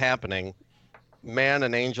this was happening, man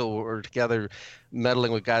and angel were together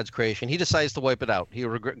meddling with God's creation. He decides to wipe it out.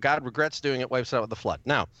 God regrets doing it, wipes it out with the flood.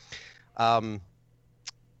 Now, I'm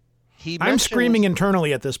screaming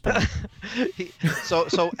internally at this point.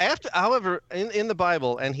 So after, however, in the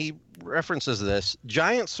Bible, and he references this,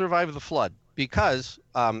 giants survived the flood because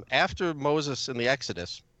after Moses in the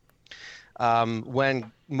Exodus,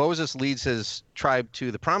 when Moses leads his tribe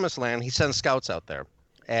to the Promised Land, he sends scouts out there.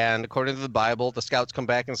 And according to the Bible, the scouts come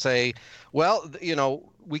back and say, well,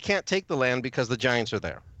 we can't take the land because the giants are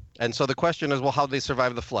there. And so the question is, well, how did they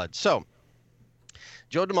survive the flood? So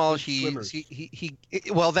Joe Demolish,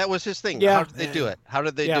 well, that was his thing. Yeah. How did they do it? How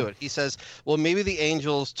did they do it? He says, well, maybe the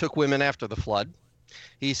angels took women after the flood.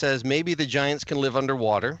 He says, maybe the giants can live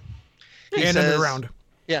underwater. And underground.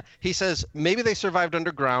 Yeah, he says maybe they survived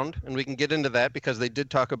underground, and we can get into that because they did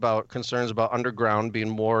talk about concerns about underground being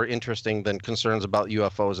more interesting than concerns about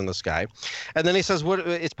UFOs in the sky. And then he says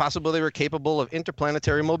it's possible they were capable of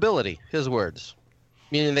interplanetary mobility, his words,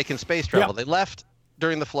 meaning they can space travel. Yeah. They left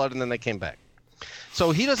during the flood, and then they came back.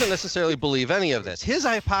 So he doesn't necessarily believe any of this. His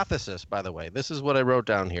hypothesis, by the way, this is what I wrote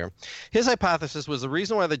down here. His hypothesis was the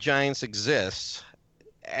reason why the giants exist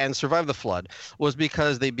and survived the flood was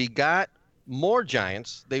because they begot more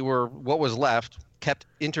giants. They were what was left, kept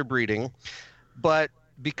interbreeding, but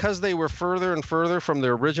because they were further and further from the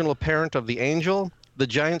original parent of the angel, the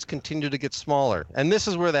giants continued to get smaller. And this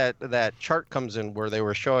is where that chart comes in, where they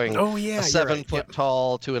were showing a 7-foot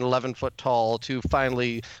tall to an 11-foot tall to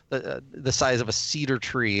finally the size of a cedar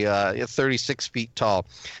tree, 36 feet tall.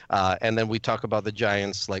 And then we talk about the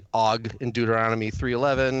giants like Og in Deuteronomy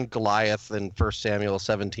 3:11, Goliath in 1 Samuel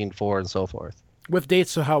 17:4, and so forth. With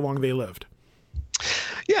dates of how long they lived.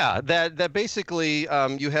 Yeah, that basically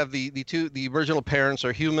you have the original parents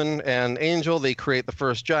are human and angel. They create the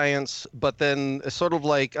first giants, but then it's sort of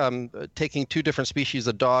like taking two different species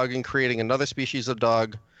of dog and creating another species of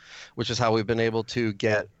dog, which is how we've been able to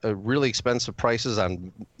get really expensive prices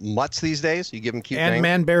on mutts these days. You give them cute names. And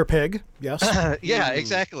man, bear, pig. Yes. Yeah,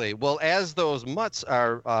 exactly. Well, as those mutts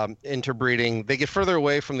are interbreeding, they get further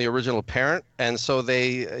away from the original parent, and so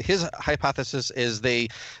his hypothesis is they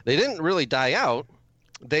didn't really die out.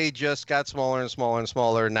 They just got smaller and smaller and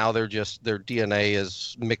smaller. Now their DNA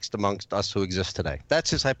is mixed amongst us who exist today.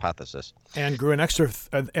 That's his hypothesis. And grew an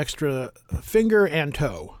extra finger and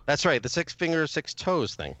toe. That's right, the 6 fingers, 6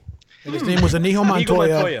 toes thing. And his name was Inigo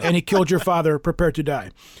Montoya, and he killed your father. Prepare to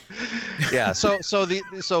die. Yeah. So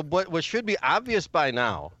what should be obvious by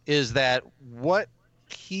now is that what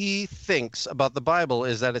he thinks about the Bible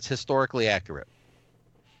is that it's historically accurate.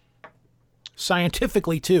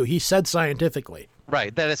 Scientifically, too. He said scientifically.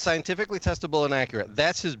 Right, that it's scientifically testable and accurate.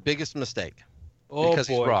 That's his biggest mistake. Oh, because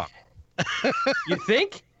boy. he's wrong. You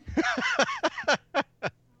think?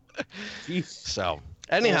 Jeez. So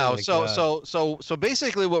anyhow, so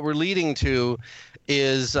basically what we're leading to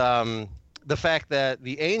is the fact that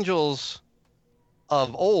the angels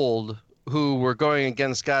of old who were going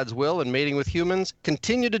against God's will and mating with humans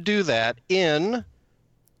continue to do that in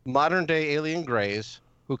modern day alien greys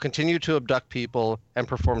who continue to abduct people and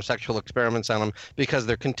perform sexual experiments on them because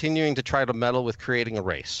they're continuing to try to meddle with creating a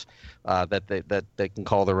race that they can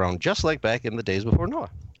call their own, just like back in the days before Noah.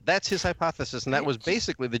 That's his hypothesis, and that was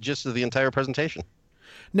basically the gist of the entire presentation.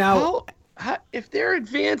 Now, How, if they're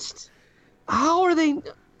advanced, How are they?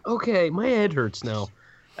 Okay, my head hurts now.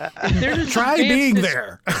 They're just Try advanced being as-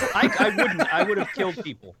 there. I wouldn't. I would have killed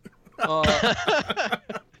people.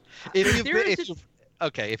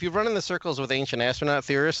 If you've run in the circles with ancient astronaut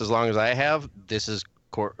theorists as long as I have, this is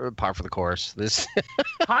par for the course. This.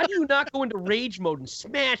 How do you not go into rage mode and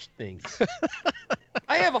smash things?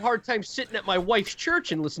 I have a hard time sitting at my wife's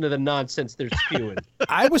church and listen to the nonsense they're spewing.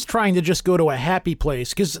 I was trying to just go to a happy place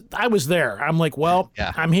because I was there. I'm like, well,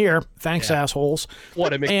 Yeah. I'm here. Thanks, assholes.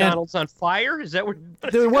 What, a McDonald's on fire? Is that what?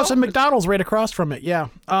 There was a McDonald's right across from it. Yeah.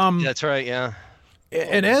 That's right. Yeah.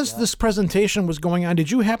 And as this presentation was going on,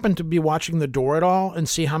 did you happen to be watching the door at all and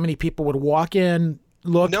see how many people would walk in,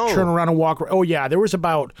 look, No. turn around and walk? Oh yeah, there was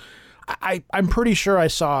about. I'm pretty sure I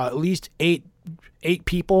saw at least eight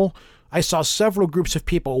people. I saw several groups of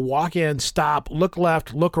people walk in, stop, look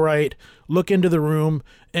left, look right, look into the room,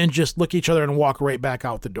 and just look at each other and walk right back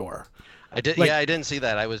out the door. I did. Like- I didn't see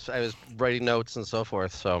that. I was writing notes and so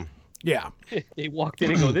forth. So. Yeah. They walked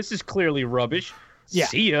in and go, "This is clearly rubbish." Yeah.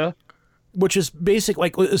 See ya. Which is basic.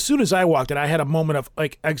 Like as soon as I walked in, I had a moment of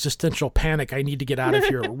like existential panic. I need to get out of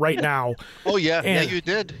here right now. Oh yeah, And- you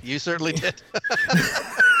did. You certainly did.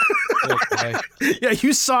 Okay. Yeah,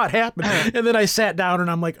 you saw it happen. And then I sat down and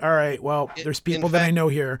I'm like, all right, well, there's people that I fact- know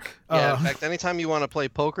here. Yeah. In fact, anytime you want to play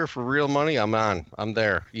poker for real money, I'm on. I'm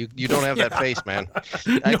there. You don't have that face, man.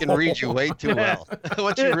 I can read you way too well.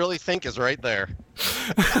 What you really think is right there.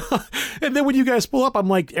 And then when you guys pull up, I'm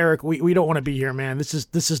like, Eric, we don't want to be here, man. This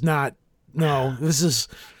is not. No, this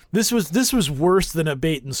was worse than a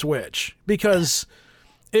bait and switch because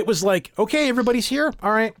it was like, okay, everybody's here.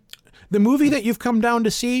 All right. The movie that you've come down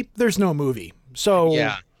to see, there's no movie. So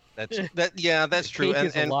Yeah. That's true. Cake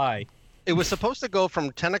is a lie. It was supposed to go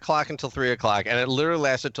from 10 o'clock until 3 o'clock, and it literally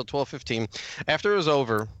lasted till 12:15. After it was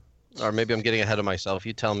over, or maybe I'm getting ahead of myself.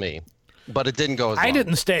 You tell me. But it didn't go as long. I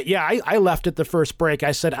didn't stay. Yeah, I left at the first break.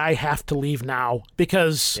 I said I have to leave now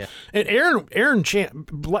because and Aaron,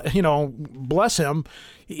 bless him,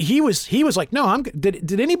 he was like, no, I'm.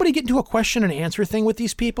 Did anybody get into a question and answer thing with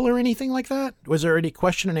these people or anything like that? Was there any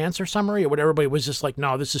question and answer summary, or what? Everybody was just like,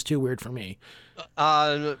 no, this is too weird for me.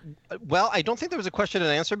 Well, I don't think there was a question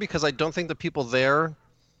and answer because I don't think the people there.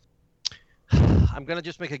 I'm going to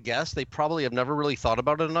just make a guess. They probably have never really thought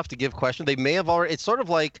about it enough to give questions. They may have already. It's sort of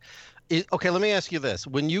like, okay, let me ask you this.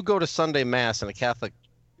 When you go to Sunday Mass in a Catholic,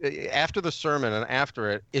 after the sermon and after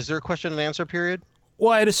it, is there a question and answer period?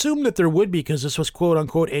 Well, I'd assume that there would be because this was quote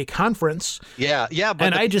unquote a conference. Yeah, but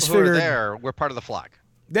And the I just people who are figured- there, we're part of the flock.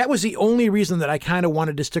 That was the only reason that I kind of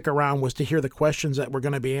wanted to stick around was to hear the questions that were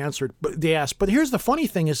going to be answered. But they asked. But here's the funny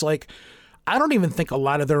thing: is like, I don't even think a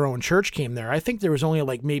lot of their own church came there. I think there was only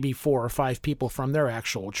like maybe 4 or 5 people from their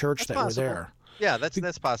actual church that possible. were there. Yeah,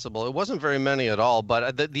 that's possible. It wasn't very many at all,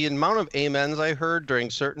 but the amount of amens I heard during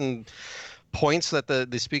certain points that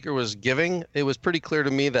the speaker was giving, it was pretty clear to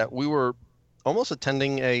me that we were almost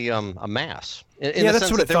attending a mass. In Yeah, the that's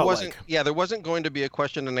sense what that it there felt wasn't. like. Yeah, there wasn't going to be a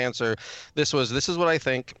question and answer. This is what I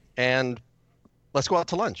think, and let's go out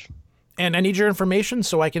to lunch. And I need your information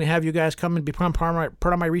so I can have you guys come and become part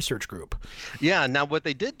of my research group. Yeah. Now, what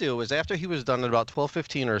they did do is after he was done at about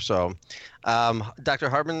 12:15 or so, Dr.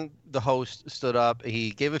 Harbin, the host, stood up.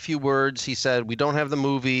 He gave a few words. He said, "We don't have the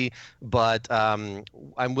movie, but I'm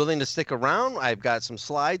willing to stick around. I've got some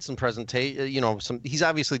slides, some presentation. He's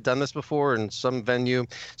obviously done this before in some venue,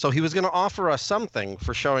 so he was going to offer us something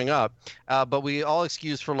for showing up. But we all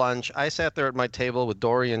excused for lunch. I sat there at my table with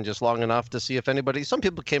Dorian just long enough to see if some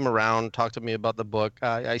people came around, talked to me about the book.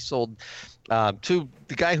 I sold to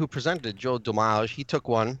the guy who presented, Joe Domage. He took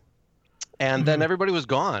one. And then everybody was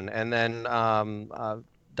gone. And then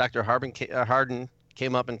Dr. Hardin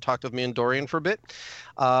came up and talked with me and Dorian for a bit.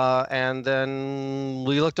 And then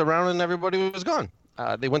we looked around and everybody was gone.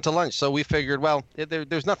 They went to lunch. So we figured, well,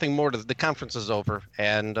 there's nothing more to the conference is over.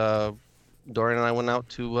 And Dorian and I went out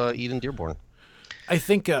to eat in Dearborn. I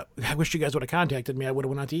think I wish you guys would have contacted me. I would have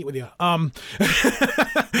went out to eat with you.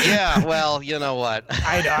 Yeah, well, you know what?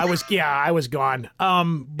 I was gone.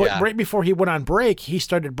 But Yeah. right before he went on break, he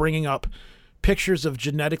started bringing up pictures of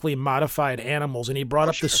genetically modified animals, and he brought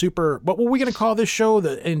up the super. What were we going to call this show?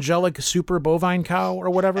 The angelic super bovine cow or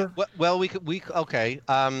whatever. Well, we okay.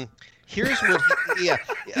 Here's what.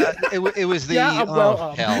 It was the. Yeah,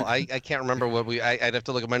 well, hell, I can't remember what I'd have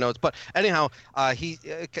to look at my notes. But anyhow, a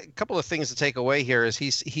couple of things to take away here is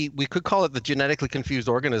we could call it the genetically confused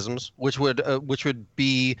organisms, which would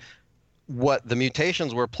be what the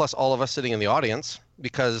mutations were, plus all of us sitting in the audience,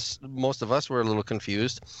 because most of us were a little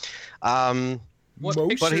confused. What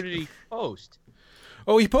picture did he post?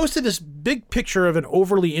 Oh, he posted this big picture of an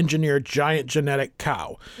overly engineered giant genetic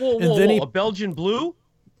cow. Whoa, and then a Belgian blue?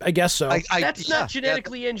 I guess so. That's not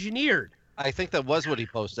genetically engineered. I think that was what he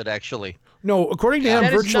posted, actually. No, according to him,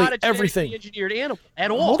 That is virtually not a everything. genetically engineered animal at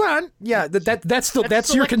all. Hold on. Yeah, that's your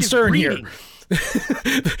selective concern breeding. here.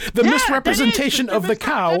 The misrepresentation of the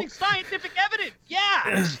cow. Scientific evidence.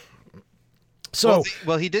 Yeah. So,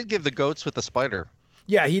 Well, he did give the goats with the spider.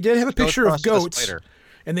 yeah, he did have a picture of crossed with a goats. spider.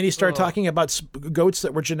 And then he started talking about goats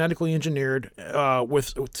that were genetically engineered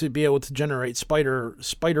to be able to generate spider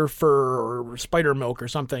fur or spider milk or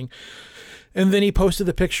something. And then he posted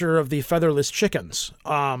the picture of the featherless chickens.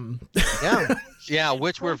 Yeah,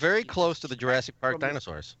 which were very close to the Jurassic Park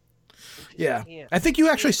dinosaurs. Yeah. I think you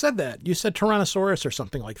actually said that. You said Tyrannosaurus or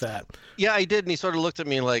something like that. Yeah, I did, and he sort of looked at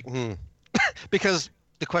me like, because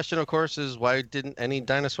the question, of course, is why didn't any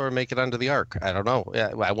dinosaur make it onto the Ark? I don't know.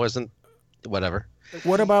 Yeah, I wasn't. Whatever.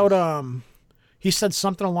 What about he said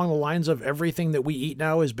something along the lines of everything that we eat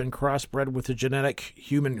now has been crossbred with the genetic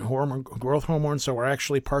human growth hormone, so we're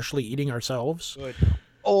actually partially eating ourselves. Good.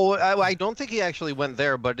 Oh, I don't think he actually went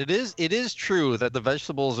there, but it is true that the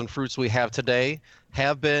vegetables and fruits we have today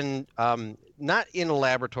have been not in a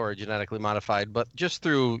laboratory genetically modified, but just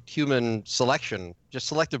through human selection, just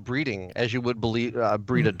selective breeding, as you would breed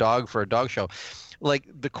a dog for a dog show. Like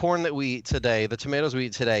the corn that we eat today, the tomatoes we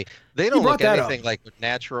eat today, they don't look anything like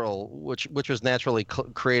natural, which was naturally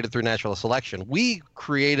created through natural selection. We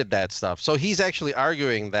created that stuff. So he's actually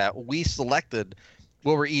arguing that we selected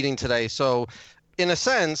what we're eating today. So in a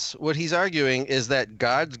sense, what he's arguing is that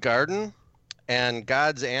God's garden and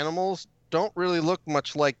God's animals don't really look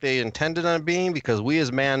much like they intended on being because we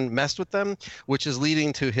as man messed with them, which is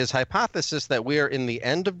leading to his hypothesis that we are in the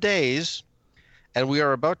end of days. And we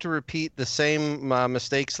are about to repeat the same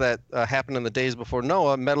mistakes that happened in the days before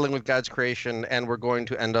Noah, meddling with God's creation, and we're going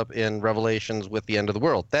to end up in Revelations with the end of the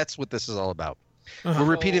world. That's what this is all about. We're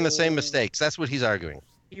repeating the same mistakes. That's what he's arguing.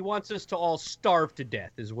 He wants us to all starve to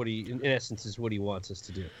death, is what in essence, is what he wants us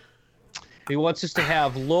to do. He wants us to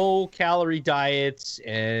have low-calorie diets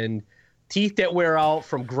and teeth that wear out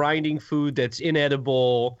from grinding food that's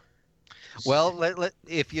inedible. Well,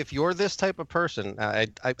 if you're this type of person, I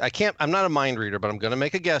can't. I'm not a mind reader, but I'm going to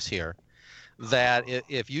make a guess here. That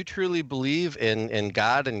if you truly believe in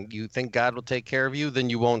God and you think God will take care of you, then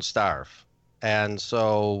you won't starve. And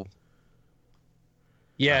so,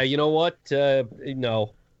 yeah, you know what?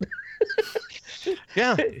 No.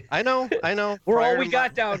 Yeah, I know. We're all we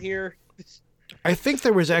got down here. I think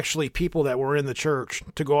there was actually people that were in the church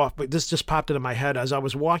to go off, but this just popped into my head as I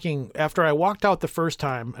was walking. After I walked out the first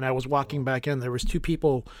time and I was walking back in, there was two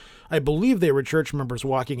people, I believe they were church members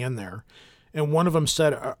walking in there. And one of them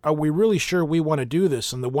said, are we really sure we want to do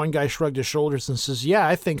this? And the one guy shrugged his shoulders and says, yeah,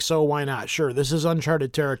 I think so. Why not? Sure. This is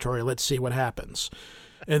uncharted territory. Let's see what happens.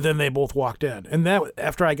 And then they both walked in. And that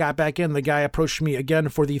after I got back in, the guy approached me again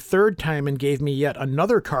for the third time and gave me yet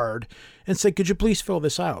another card and said, could you please fill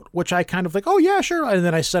this out? Which I kind of like, oh, yeah, sure. And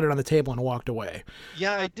then I set it on the table and walked away.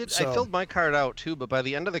 Yeah, I did. So, I filled my card out, too. But by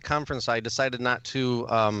the end of the conference, I decided not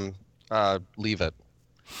to leave it.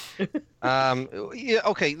 Yeah,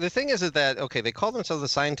 okay, the thing is that, okay, they call themselves the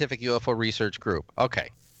Scientific UFO Research Group.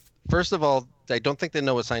 Okay. First of all, I don't think they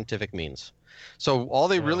know what scientific means. So all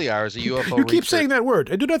they really are is a UFO. You keep saying that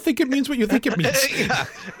word. I do not think it means what you think it means.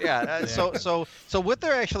 Yeah. So what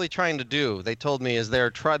they're actually trying to do, they told me, is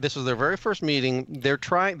this was their very first meeting. They're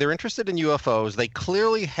interested in UFOs. They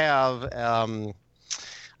clearly have,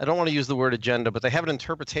 I don't want to use the word agenda, but they have an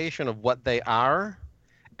interpretation of what they are.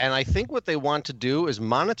 And I think what they want to do is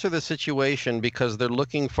monitor the situation because they're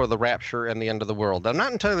looking for the rapture and the end of the world. I'm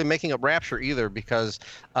not entirely making up rapture either because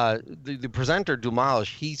the presenter, Dumas,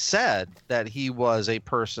 he said that he was a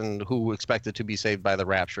person who expected to be saved by the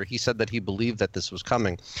rapture. He said that he believed that this was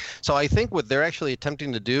coming. So I think what they're actually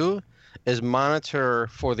attempting to do is monitor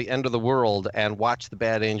for the end of the world and watch the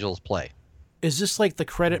bad angels play. Is this like the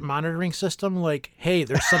credit monitoring system? Like, hey,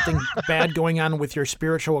 there's something bad going on with your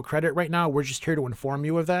spiritual credit right now. We're just here to inform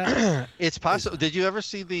you of that. It's possible. Did you ever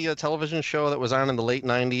see the television show that was on in the late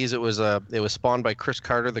 '90s? It was spawned by Chris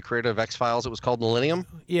Carter, the creator of X-Files. It was called Millennium.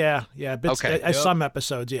 Yeah. Okay. Some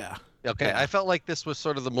episodes, yeah. Okay, Yeah. I felt like this was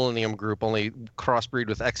sort of the Millennium Group, only crossbreed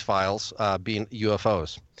with X-Files, being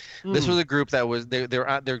UFOs. This was a group that was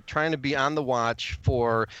they're trying to be on the watch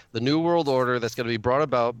for the New World Order that's going to be brought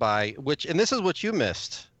about by and this is what you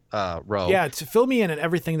missed, Ro. Yeah, to fill me in on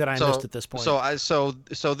everything that I missed at this point.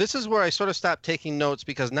 So this is where I sort of stopped taking notes,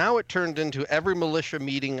 because now it turned into every militia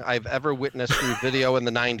meeting I've ever witnessed through video in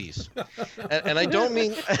the 90s. And I don't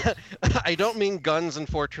mean I don't mean guns and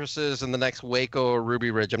fortresses and the next Waco or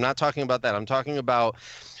Ruby Ridge. I'm not talking about that. I'm talking about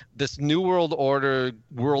this new world order,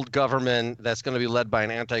 world government that's going to be led by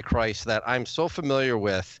an antichrist that I'm so familiar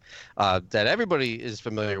with, that everybody is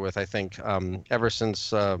familiar with, I think, ever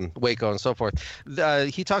since Waco and so forth.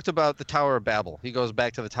 He talked about the Tower of Babel. He goes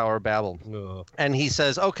back to the Tower of Babel. And he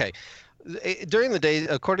says, okay, during the day,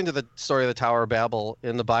 according to the story of the Tower of Babel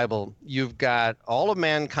in the Bible, you've got all of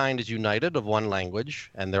mankind is united of one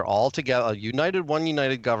language, and they're all together, one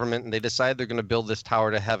united government, and they decide they're going to build this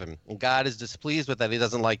tower to heaven. And God is displeased with that. He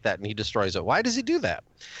doesn't like that, and he destroys it. Why does he do that?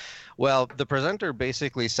 Well, the presenter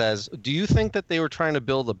basically says, do you think that they were trying to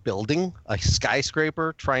build a building, a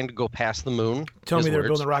skyscraper, trying to go past the moon? Tell me they're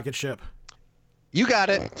building a rocket ship. You got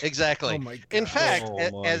it. Exactly. Oh my God.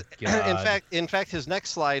 In fact, his next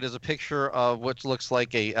slide is a picture of what looks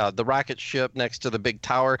like the rocket ship next to the big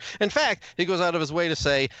tower. In fact, he goes out of his way to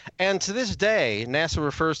say, and to this day, NASA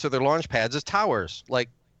refers to their launch pads as towers. Like,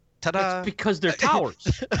 ta-da! That's because they're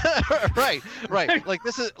towers. right. Like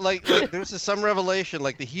this is some revelation.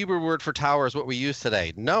 Like the Hebrew word for tower is what we use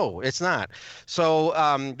today. No, it's not. So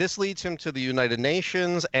this leads him to the United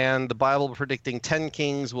Nations and the Bible predicting 10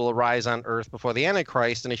 kings will arise on earth before the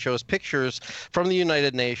Antichrist, and he shows pictures from the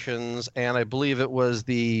United Nations, and I believe it was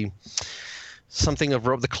the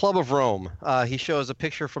Club of Rome. He shows a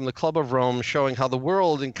picture from the Club of Rome showing how the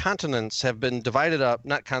world in continents have been divided up,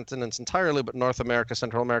 not continents entirely, but North America,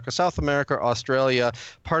 Central America, South America, Australia,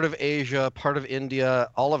 part of Asia, part of India,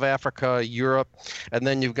 all of Africa, Europe, and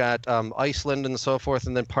then you've got Iceland and so forth,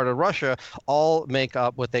 and then part of Russia, all make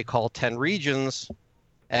up what they call 10 regions.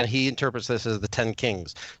 And he interprets this as the 10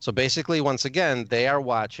 kings. So basically, once again, they are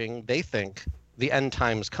watching, they think, the end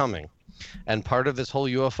time's coming. And part of this whole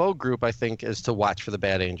UFO group, I think, is to watch for the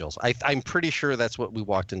bad angels. I'm pretty sure that's what we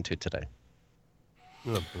walked into today.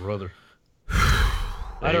 Oh, brother.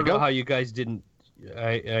 I don't know how you guys didn't.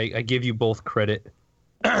 I give you both credit.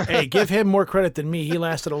 Hey, give him more credit than me. He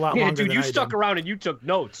lasted a lot longer dude, than you I stuck did. around and you took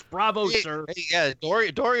notes. Bravo, sir. Yeah,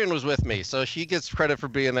 Dorian was with me, so she gets credit for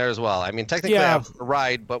being there as well. I mean, technically I have a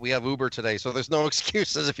ride, but we have Uber today, so there's no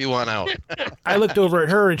excuses if you want out. I looked over at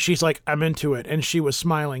her, and she's like, I'm into it. And she was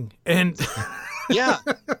smiling. And yeah.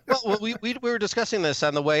 Well, we were discussing this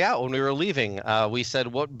on the way out when we were leaving. We said,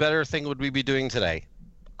 what better thing would we be doing today?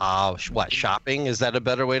 What, shopping? Is that a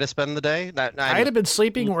better way to spend the day? I'd have been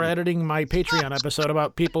sleeping or editing my Patreon episode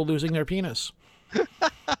about people losing their penis.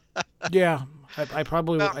 Yeah, I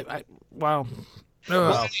probably would. Wow.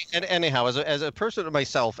 Well, and anyhow, as a person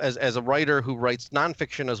myself, as a writer who writes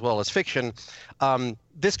nonfiction as well as fiction,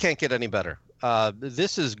 this can't get any better.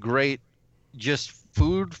 This is great, just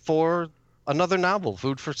food for another novel,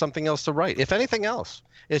 food for something else to write. If anything else,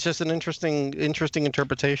 it's just an interesting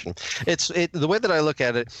interpretation. The way that I look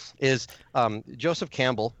at it is Joseph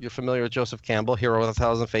Campbell. You're familiar with Joseph Campbell, Hero with a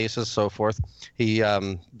Thousand Faces, so forth. He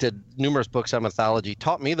did numerous books on mythology,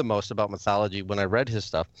 taught me the most about mythology when I read his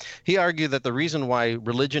stuff. He argued that the reason why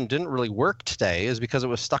religion didn't really work today is because it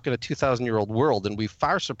was stuck in a 2,000-year-old world, and we've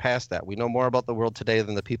far surpassed that. We know more about the world today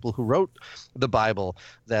than the people who wrote the Bible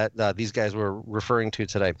that these guys were referring to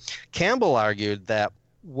today. Campbell argued that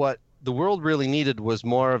what the world really needed was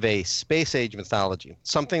more of a space age mythology,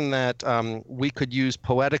 something that we could use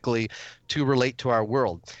poetically to relate to our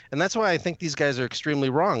world. And that's why I think these guys are extremely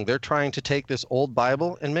wrong. They're trying to take this old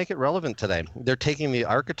Bible and make it relevant today. They're taking the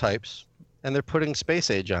archetypes and they're putting space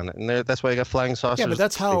age on it. And that's why you got flying saucers. Yeah, but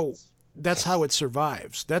that's how it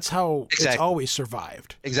survives. That's how it's always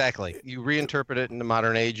survived. Exactly. You reinterpret it in the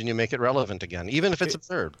modern age and you make it relevant again, even if it's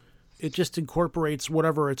absurd. It just incorporates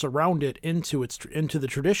whatever it's around it into the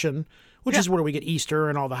tradition, which is where we get Easter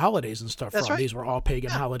and all the holidays and stuff from. Right. These were all pagan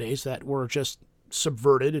holidays that were just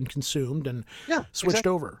subverted and consumed and switched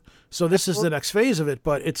over. So this is the next phase of it,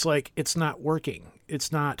 but it's like it's not working.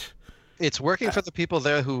 It's not. It's working for the people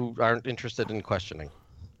there who aren't interested in questioning.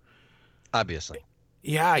 Obviously.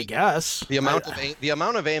 Yeah, I guess. The amount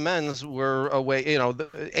of amens were away.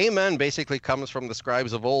 Amen basically comes from the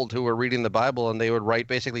scribes of old who were reading the Bible, and they would write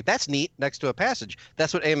basically, "That's neat," next to a passage.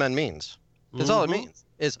 That's what amen means. That's all it means.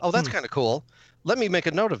 Is that's kind of cool. Let me make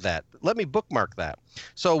a note of that. Let me bookmark that.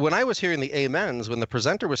 So when I was hearing the amens, when the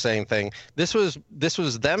presenter was saying thing, this was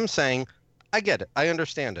them saying, "I get it. I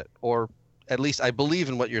understand it," or at least I believe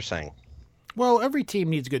in what you're saying. Well, every team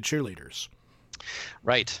needs good cheerleaders.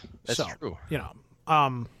 Right. That's true.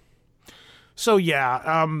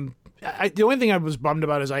 The only thing I was bummed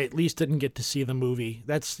about is I at least didn't get to see the movie.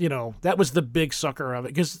 That's, that was the big sucker of it.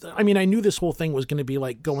 Because, I mean, I knew this whole thing was going to be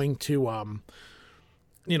like going to, what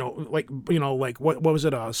was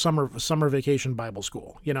it? Summer vacation Bible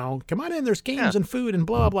school, come on in, there's games and food and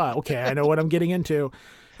blah, blah. Okay. I know what I'm getting into.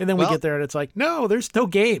 And then we get there and it's like, no, there's no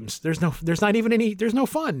games. There's no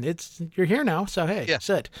fun. You're here now. So, hey,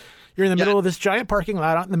 sit. You're in the middle of this giant parking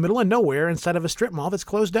lot out in the middle of nowhere instead of a strip mall that's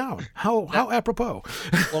closed down. How apropos.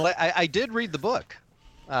 Well, I did read the book.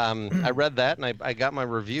 I read that and I got my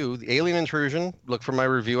review. The Alien Intrusion. Look for my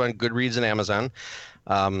review on Goodreads and Amazon.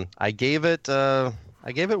 I gave it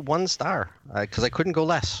 1 star because I couldn't go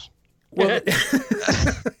less. Well,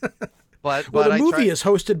 But the movie is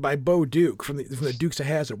hosted by Bo Duke from the Dukes of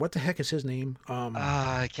Hazzard. What the heck is his name?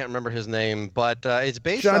 I can't remember his name, but it's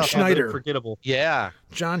based John off Schneider. Unforgettable. Yeah.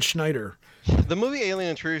 John Schneider. The movie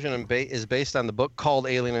Alien Intrusion is based on the book called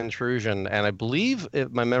Alien Intrusion, and I believe,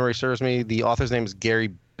 if my memory serves me, the author's name is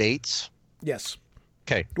Gary Bates. Yes.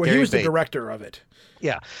 Okay. Well, Gary he was Bates. the director of it.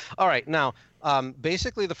 Yeah. All right. Now,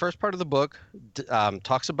 basically, the first part of the book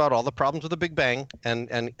talks about all the problems with the Big Bang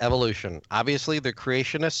and evolution. Obviously, they're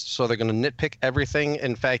creationists, so they're going to nitpick everything.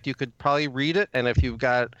 In fact, you could probably read it, and if you've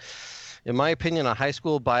got, in my opinion, a high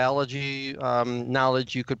school biology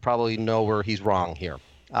knowledge, you could probably know where he's wrong here.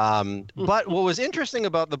 But what was interesting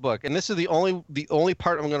about the book, and this is the only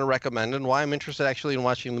part I'm going to recommend, and why I'm interested actually in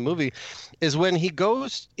watching the movie, is when he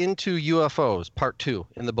goes into UFOs, part 2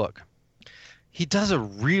 in the book. He does a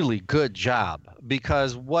really good job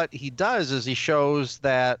because what he does is he shows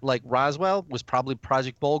that, like, Roswell was probably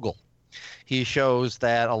Project Bogle. He shows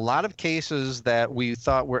that a lot of cases that we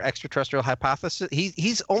thought were extraterrestrial hypotheses,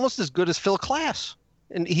 he's almost as good as Phil Klass,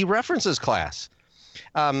 and he references Klass.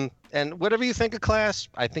 And whatever you think of Klass,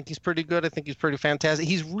 I think he's pretty good. I think he's pretty fantastic.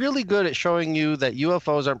 He's really good at showing you that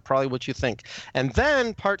UFOs aren't probably what you think. And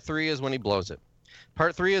then part 3 is when he blows it.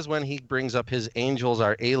 Part 3 is when he brings up his angels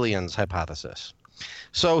are aliens hypothesis.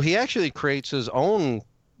 So he actually creates his own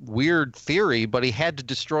weird theory, but he had to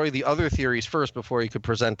destroy the other theories first before he could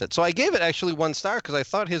present it. So I gave it actually 1 star because I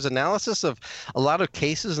thought his analysis of a lot of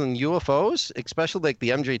cases in UFOs, especially like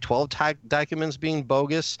the MJ-12 documents being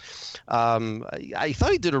bogus, I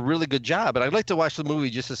thought he did a really good job. And I'd like to watch the movie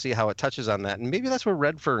just to see how it touches on that. And maybe that's where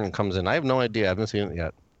Redfern comes in. I have no idea. I haven't seen it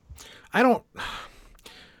yet.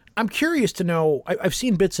 I'm curious to know. I've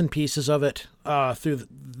seen bits and pieces of it through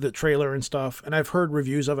the trailer and stuff, and I've heard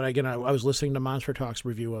reviews of it. Again, I was listening to Monster Talk's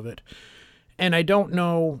review of it, and I don't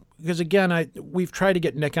know because again, we've tried to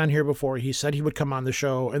get Nick on here before. He said he would come on the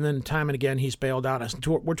show, and then time and again he's bailed out.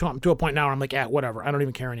 We're to a point now where I'm like, whatever. I don't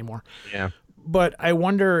even care anymore. Yeah. But I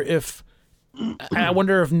wonder if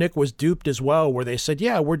Nick was duped as well, where they said,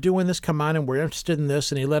 yeah, we're doing this, come on, and we're interested in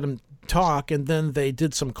this, and he let him talk, and then they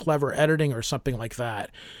did some clever editing or something like that.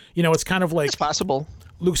 It's kind of like It's possible.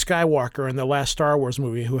 Luke Skywalker in the last Star Wars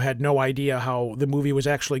movie, who had no idea how the movie was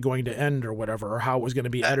actually going to end or whatever, or how it was going to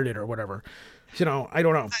be edited or whatever. I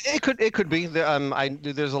don't know. It could be.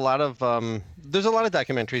 There's a lot of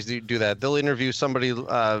documentaries that do that. They'll interview somebody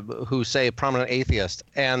who, say, a prominent atheist,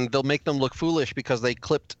 and they'll make them look foolish because they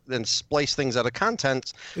clipped and spliced things out of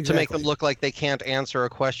content to make them look like they can't answer a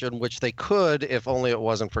question, which they could if only it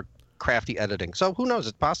wasn't for crafty editing. So who knows?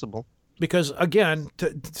 It's possible. Because again,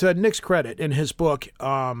 to Nick's credit, in his book,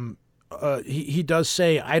 he does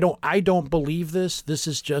say, I don't believe this. This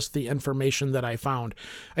is just the information that I found.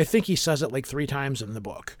 I think he says it like 3 times in the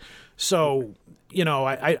book. So,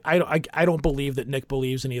 I don't believe that Nick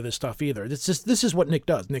believes any of this stuff either. This is what Nick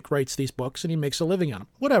does. Nick writes these books and he makes a living on them.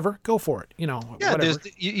 Whatever, go for it. Whatever.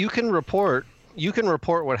 You can report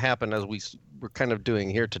what happened as we're kind of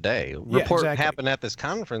doing here today. Report what happened at this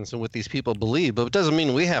conference and what these people believe, but it doesn't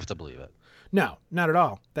mean we have to believe it. No, not at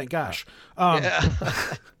all. Thank gosh.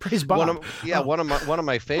 Praise Bob. One of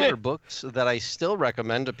my favorite books that I still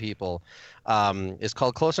recommend to people is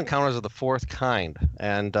called Close Encounters of the Fourth Kind,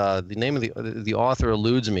 and the name of the author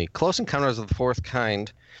eludes me. Close Encounters of the Fourth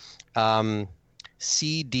Kind,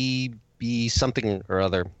 CDB something or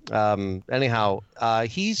other. Anyhow,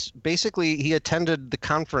 he attended the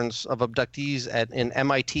conference of abductees in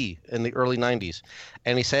MIT in the early 90s,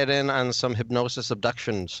 and he sat in on some hypnosis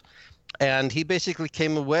abductions. And he basically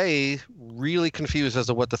came away really confused as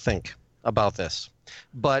to what to think about this.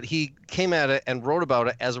 But he came at it and wrote about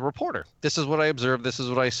it as a reporter. This is what I observed, this is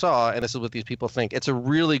what I saw, and this is what these people think. It's a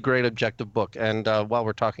really great objective book. And while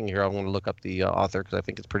we're talking here, I'm going to look up the author because I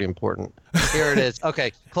think it's pretty important. Here it is.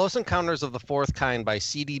 Okay, Close Encounters of the Fourth Kind by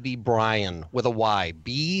C.D.B. Bryan with a Y.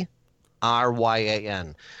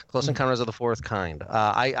 Bryan. Close Encounters of the Fourth Kind.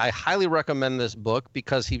 I highly recommend this book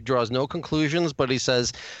because he draws no conclusions, but he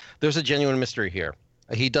says there's a genuine mystery here.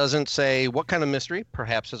 He doesn't say what kind of mystery.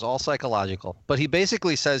 Perhaps it's all psychological. But he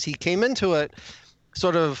basically says he came into it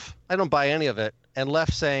sort of, I don't buy any of it, and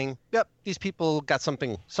left saying, yep, these people got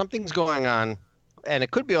something's going on, and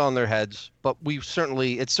it could be all in their heads, but it's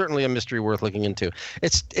certainly a mystery worth looking into.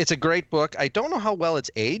 It's a great book. I don't know how well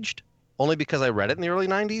it's aged, only because I read it in the early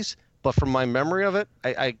 90s, but from my memory of it,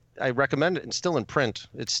 I recommend it. It's still in print.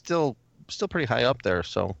 It's still pretty high up there.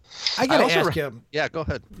 So I got to ask you. Yeah, go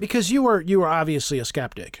ahead. Because you were obviously a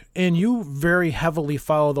skeptic, and you very heavily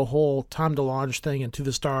follow the whole Tom DeLonge thing and To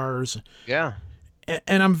the Stars. Yeah.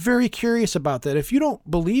 And I'm very curious about that. If you don't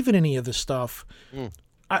believe in any of this stuff,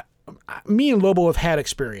 me and Lobo have had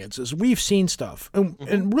experiences. We've seen stuff,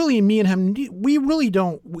 and really, me and him, we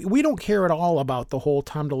don't care at all about the whole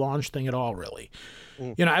Tom DeLonge thing at all. Really,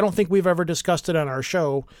 you know, I don't think we've ever discussed it on our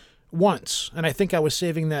show once, and I think I was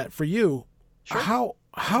saving that for you. Sure. How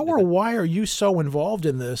or why are you so involved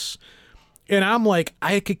in this? And I'm like,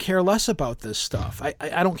 I could care less about this stuff.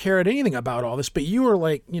 I don't care anything about all this. But you were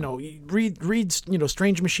like, you know, read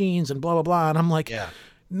Strange Machines and blah blah blah. And I'm like,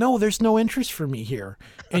 no, there's no interest for me here.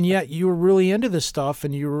 And yet you were really into this stuff,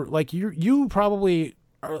 and you were like, you probably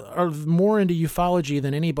are more into ufology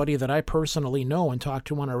than anybody that I personally know and talk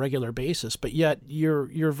to on a regular basis. But yet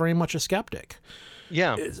you're very much a skeptic.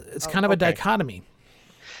 Yeah, it's kind of a dichotomy.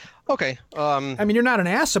 Okay. I mean, you're not an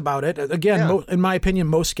ass about it. Again, in my opinion,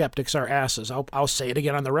 most skeptics are asses. I'll say it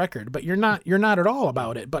again on the record. But you're not at all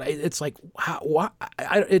about it. But it's like,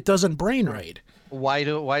 it doesn't brain right. Why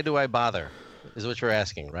do I bother? Is what you're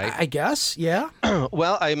asking, right? I guess, yeah.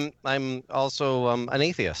 Well, I'm also an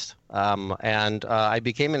atheist, and I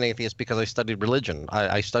became an atheist because I studied religion.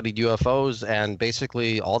 I studied UFOs, and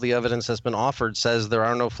basically all the evidence that's been offered says there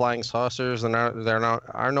are no flying saucers, and there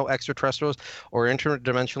are no extraterrestrials or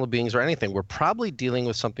interdimensional beings or anything. We're probably dealing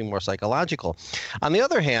with something more psychological. On the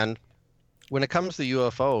other hand, when it comes to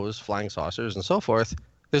UFOs, flying saucers, and so forth,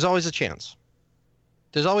 there's always a chance.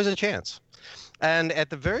 There's always a chance. And at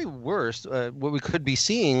the very worst, what we could be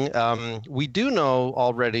seeing, we do know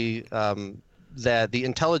already that the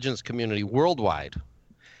intelligence community worldwide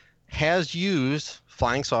has used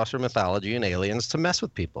flying saucer mythology and aliens to mess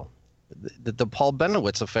with people. The Paul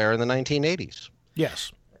Benowitz affair in the 1980s.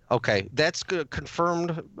 Yes. Okay, that's a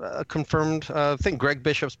confirmed thing. Greg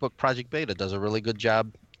Bishop's book Project Beta does a really good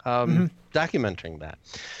job documenting that.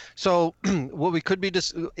 So what we could be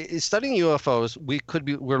is studying UFOs.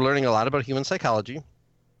 We're learning a lot about human psychology.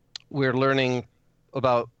 We're learning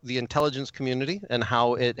about the intelligence community and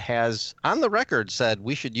how it has, on the record, said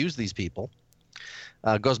we should use these people.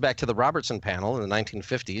 Goes back to the Robertson panel in the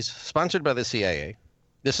 1950s, sponsored by the CIA.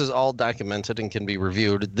 This is all documented and can be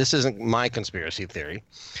reviewed. This isn't my conspiracy theory.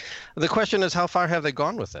 The question is, how far have they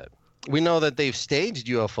gone with it? We know that they've staged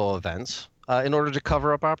UFO events in order to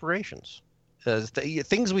cover up operations.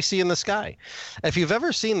 Things we see in the sky. If you've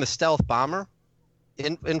ever seen the stealth bomber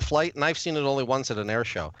in flight, and I've seen it only once at an air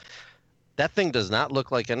show, that thing does not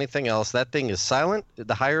look like anything else. That thing is silent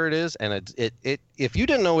the higher it is, and it if you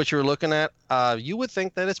didn't know what you were looking at, you would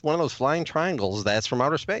think that it's one of those flying triangles that's from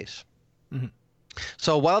outer space. Mm-hmm.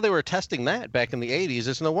 So while they were testing that back in the 80s,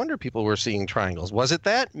 it's no wonder people were seeing triangles. Was it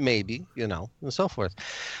that? Maybe, and so forth.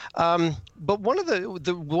 But one of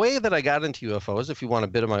the way that I got into UFOs, if you want a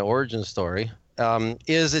bit of my origin story,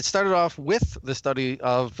 is it started off with the study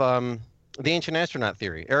of the ancient astronaut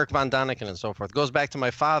theory, Eric von Daniken and so forth. It goes back to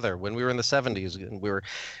my father when we were in the 70s, and we were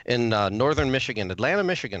in northern Michigan, Atlanta,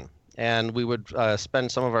 Michigan. And we would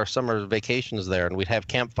spend some of our summer vacations there, and we'd have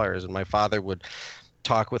campfires, and my father would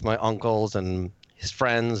talk with my uncles and his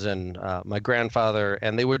friends and my grandfather,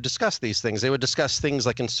 and they would discuss these things. They would discuss things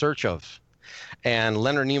like In Search Of, and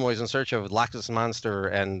Leonard Nimoy's In Search Of, Loch Ness Monster,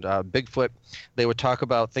 and Bigfoot. They would talk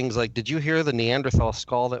about things like, did you hear the Neanderthal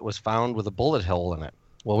skull that was found with a bullet hole in it?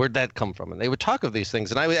 Well, where'd that come from? And they would talk of these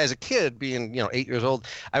things. And I, as a kid, being 8 years old,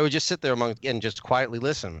 I would just sit there and just quietly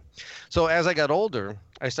listen. So as I got older,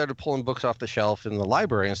 I started pulling books off the shelf in the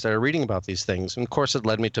library and started reading about these things. And of course, it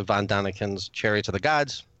led me to von Daniken's Chariots of the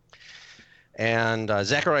Gods, and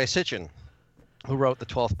Zecharia Sitchin, who wrote The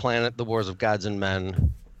 12th Planet, The Wars of Gods and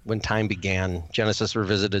Men, When Time Began, Genesis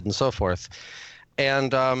Revisited, and so forth.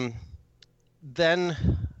 And then,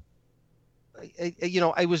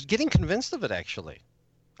 I was getting convinced of it, actually.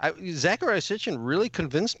 Zecharia Sitchin really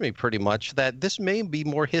convinced me pretty much that this may be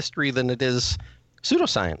more history than it is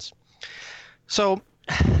pseudoscience. So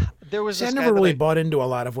there was this I never really bought into a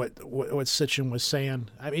lot of what Sitchin was saying.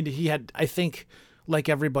 I mean, he had, I think, like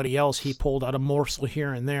everybody else, he pulled out a morsel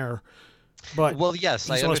here and there. But well, yes,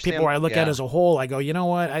 he's one of those people where I look at as a whole, I go, you know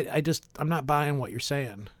what, I'm not buying what you're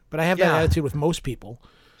saying. But I have that attitude with most people.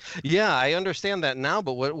 Yeah, I understand that now,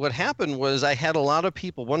 but what happened was I had a lot of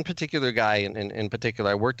people, one particular guy in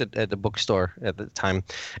particular, I worked at the bookstore at the time,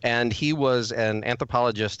 and he was an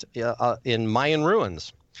anthropologist in Mayan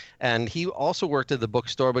ruins. And he also worked at the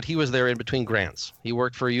bookstore, but he was there in between grants. He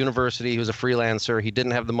worked for a university. He was a freelancer. He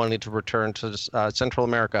didn't have the money to return to Central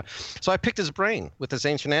America. So I picked his brain with this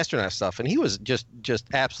ancient astronaut stuff, and he was just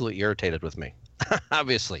absolutely irritated with me,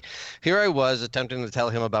 obviously. Here I was attempting to tell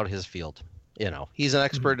him about his field. He's an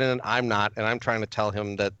expert in it. I'm not. And I'm trying to tell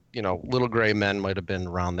him that, little gray men might have been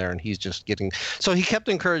around there, and he's just getting. So he kept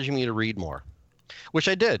encouraging me to read more, which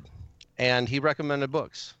I did. And he recommended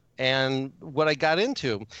books. And what I got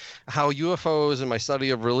into, how UFOs and my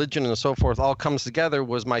study of religion and so forth all comes together,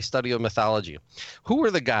 was my study of mythology. Who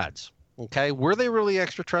were the gods? Okay. Were they really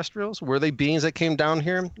extraterrestrials? Were they beings that came down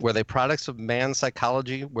here? Were they products of man's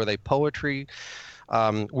psychology? Were they poetry?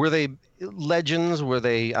 Were they legends? Were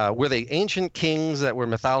they ancient kings that were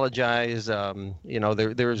mythologized?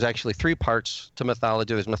 There's actually 3 parts to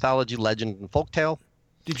mythology. There's mythology, legend, and folktale.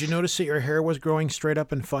 Did you notice that your hair was growing straight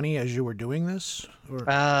up and funny as you were doing this? Or?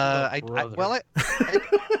 I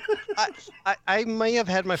may have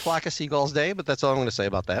had my flock of seagulls day, but that's all I'm going to say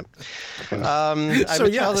about that. I'm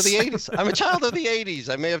a child of the 80s. I'm a child of the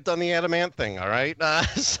 80s. I may have done the Adamant thing. All right. Wow.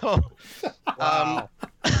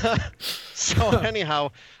 So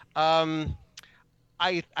anyhow, I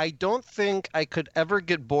don't think I could ever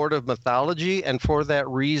get bored of mythology, and for that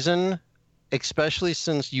reason, especially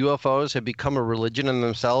since UFOs have become a religion in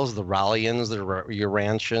themselves, the Raleians, the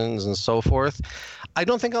Urantians, and so forth, I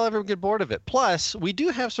don't think I'll ever get bored of it. Plus, we do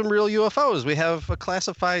have some real UFOs. We have a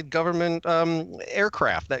classified government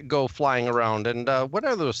aircraft that go flying around, and what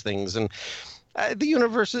are those things? And the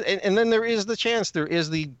universe, and then there is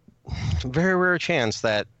the very rare chance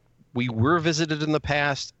that we were visited in the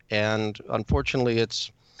past, and unfortunately,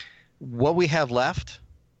 it's what we have left.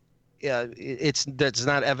 That's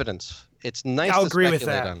not evidence. It's nice I'll to agree speculate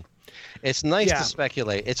with that. on. It's nice to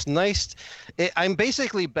speculate. It's nice. I'm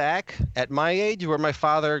basically back at my age where my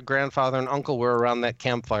father, grandfather, and uncle were around that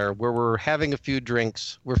campfire, where we're having a few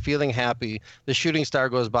drinks, we're feeling happy. The shooting star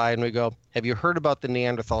goes by, and we go, "Have you heard about the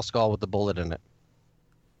Neanderthal skull with the bullet in it?"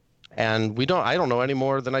 And I don't know any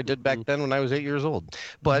more than I did back then when I was 8 years old.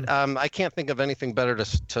 But I can't think of anything better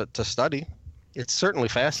to study. It's certainly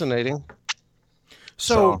fascinating.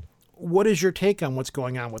 So what is your take on what's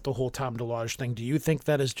going on with the whole Tom DeLonge thing? Do you think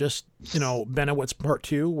that is just, Benowitz Part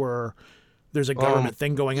 2, where there's a government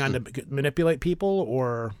thing going on to manipulate people,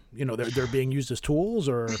 or, they're being used as tools,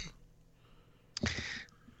 or?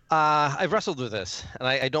 I've wrestled with this, and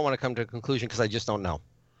I don't want to come to a conclusion because I just don't know.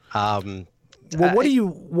 Well,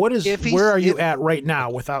 where are you at right now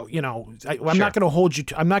without, I'm not going to hold you,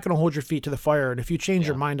 I'm not going to hold your feet to the fire. And if you change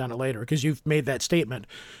your mind on it later, because you've made that statement,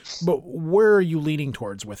 but where are you leaning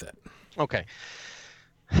towards with it? Okay.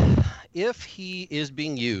 If he is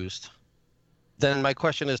being used, then my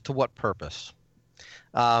question is, to what purpose?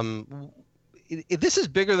 This is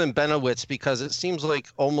bigger than Benowitz because it seems like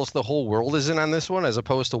almost the whole world is in on this one as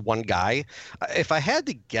opposed to one guy. If I had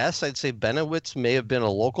to guess, I'd say Benowitz may have been a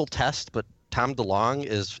local test, but Tom DeLonge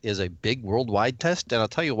is a big worldwide test, and I'll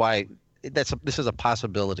tell you why this is a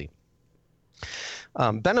possibility.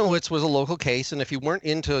 Benowitz was a local case, and if you weren't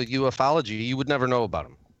into ufology, you would never know about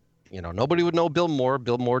him. Nobody would know Bill Moore.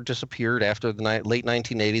 Bill Moore disappeared after the late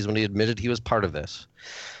 1980s when he admitted he was part of this.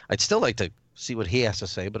 I'd still like to see what he has to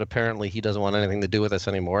say, but apparently he doesn't want anything to do with us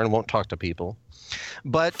anymore and won't talk to people.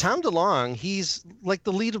 But Tom DeLonge, he's like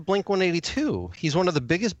the lead of Blink-182. He's one of the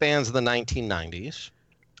biggest bands of the 1990s.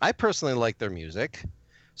 I personally like their music.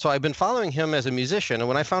 So I've been following him as a musician. And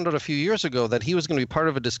when I found out a few years ago that he was going to be part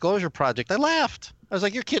of a disclosure project, I laughed. I was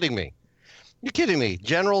like, you're kidding me. You're kidding me.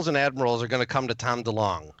 Generals and admirals are going to come to Tom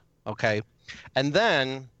DeLonge. Okay. And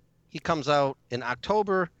then he comes out in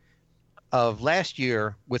October of last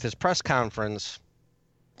year with his press conference.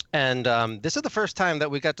 And this is the first time that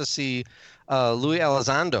we got to see Luis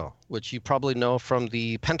Elizondo, which you probably know from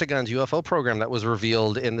the Pentagon's UFO program that was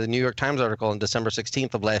revealed in the New York Times article on December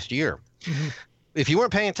 16th of last year. Mm-hmm. If you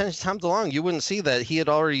weren't paying attention to Tom DeLonge, you wouldn't see that he had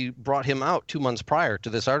already brought him out 2 months prior to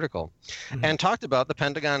this article and talked about the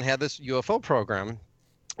Pentagon had this UFO program,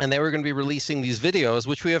 and they were going to be releasing these videos,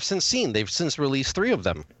 which we have since seen. They've since released 3 of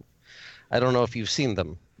them. I don't know if you've seen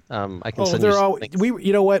them. I can Oh, send you they're some all links.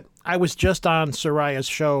 You know what? I was just on Soraya's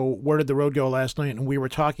show, Where Did the Road Go, last night, and we were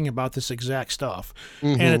talking about this exact stuff.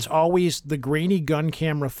 And it's always the grainy gun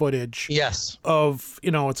camera footage Yes. of,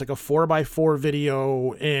 it's like a 4x4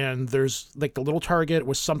 video, and there's like the little target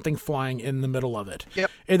with something flying in the middle of it.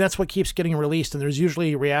 Yep. And that's what keeps getting released. And there's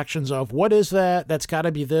usually reactions of, what is that? That's got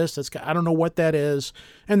to be this. I don't know what that is.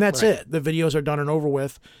 And that's it. The videos are done and over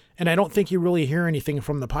with. And I don't think you really hear anything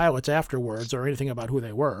from the pilots afterwards or anything about who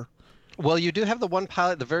they were. Well, you do have the one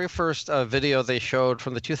pilot, the very first video they showed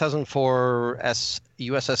from the 2004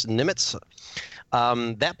 USS Nimitz.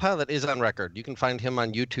 That pilot is on record. You can find him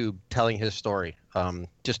on YouTube telling his story.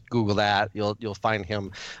 Just Google that. You'll find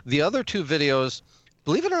him. The other two videos,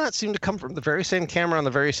 believe it or not, seem to come from the very same camera on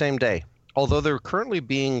the very same day, although they're currently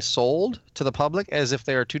being sold to the public as if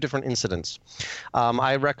they are two different incidents.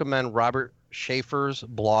 I recommend Robert Schaefer's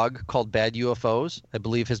blog called Bad UFOs. I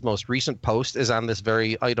believe his most recent post is on this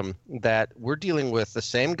very item, that we're dealing with the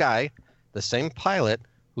same guy, the same pilot,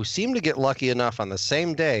 who seemed to get lucky enough on the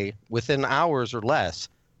same day, within hours or less,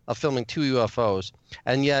 of filming two UFOs.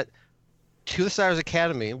 And yet, To the Stars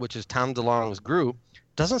Academy, which is Tom DeLonge's group,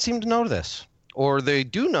 doesn't seem to know this. Or they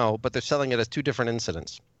do know, but they're selling it as two different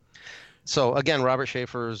incidents. So again, Robert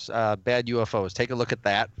Schaefer's Bad UFOs. Take a look at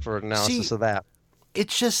that for analysis of that.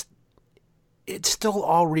 It's just, it still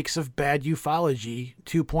all reeks of bad ufology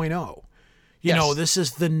 2.0. You know, this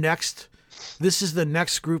is the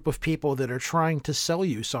next group of people that are trying to sell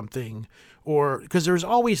you something, or because there's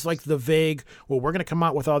always like the vague, well, we're going to come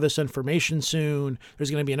out with all this information soon.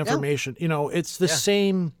 There's going to be an information, it's the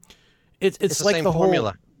same. It's like same the whole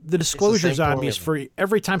formula. The disclosure same zombies formula. for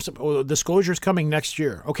every time disclosure's coming next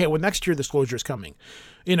year. Okay, well, next year disclosure's coming.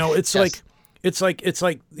 It's like. It's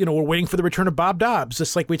like we're waiting for the return of Bob Dobbs,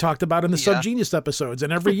 just like we talked about in the Subgenius episodes.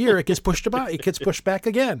 And every year it gets pushed back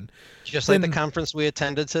again. Just like the conference we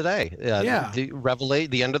attended today.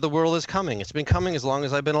 The end of the world is coming. It's been coming as long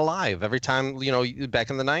as I've been alive. Every time,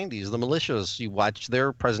 back in the 90s, the militias, you watch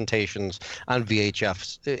their presentations on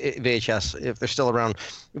VHS, if they're still around.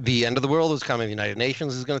 The end of the world is coming. The United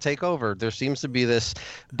Nations is going to take over. There seems to be this,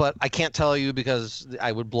 but I can't tell you because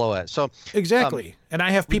I would blow it. So exactly. And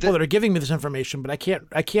I have people that are giving me this information, but I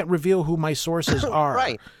can't reveal who my sources are.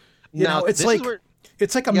 Right. It's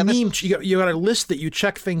like a meme. You got a list that you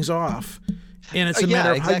check things off, and it's a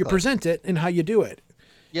matter of how you present it and how you do it.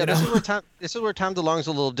 Yeah, this is where Tom DeLonge's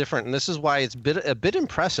a little different, and this is why it's a bit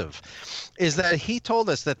impressive, is that he told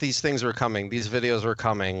us that these things were coming, these videos were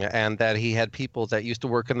coming, and that he had people that used to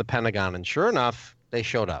work in the Pentagon, and sure enough, they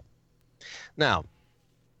showed up. Now,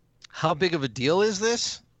 how big of a deal is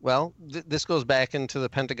this? Well, this goes back into the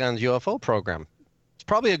Pentagon's UFO program. It's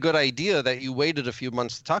probably a good idea that you waited a few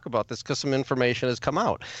months to talk about this because some information has come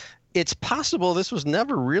out. It's possible this was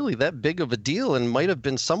never really that big of a deal and might have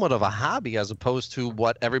been somewhat of a hobby as opposed to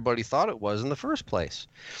what everybody thought it was in the first place.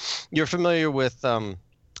 You're familiar with John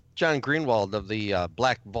Greenwald of the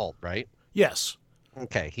Black Vault, right? Yes.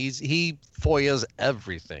 Okay. He FOIAs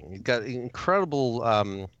everything. He's got incredible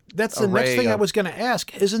That's the next thing I was going to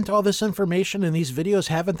ask. Isn't all this information in these videos,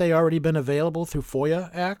 haven't they already been available through FOIA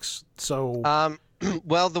acts? So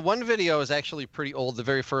well, the one video is actually pretty old, the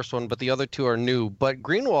very first one, but the other two are new. But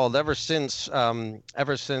Greenwald, ever since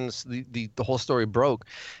the whole story broke,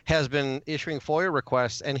 has been issuing FOIA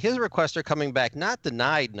requests, and his requests are coming back not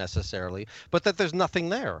denied necessarily, but that there's nothing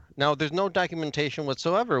there. Now, there's no documentation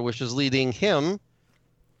whatsoever, which is leading him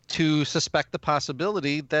to suspect the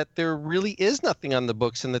possibility that there really is nothing on the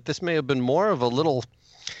books, and that this may have been more of a little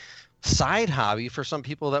side hobby for some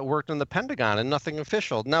people that worked in the Pentagon and nothing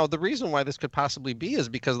official. Now, the reason why this could possibly be is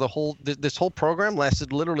because this whole program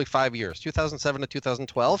lasted literally 5 years, 2007 to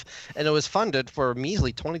 2012, and it was funded for a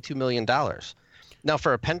measly $22 million. Now,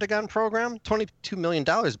 for a Pentagon program, $22 million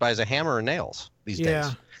buys a hammer and nails these days.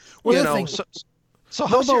 Well, so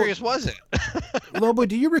how serious was it? Lobo,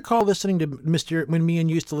 do you recall listening to when me and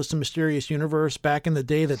you used to listen to Mysterious Universe back in the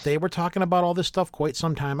day that they were talking about all this stuff quite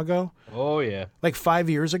some time ago? Oh, yeah. Like 5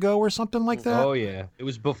 years ago or something like that? Oh, yeah. It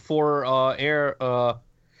was before the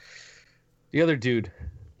other dude.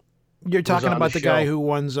 You're talking about the guy who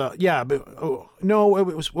won. No,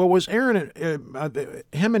 it was Aaron.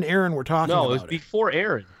 Him and Aaron were talking about it. No, it was before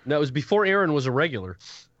Aaron. No, it was before Aaron was a regular.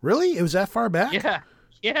 Really? It was that far back? Yeah.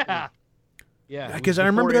 Yeah. Yeah, because I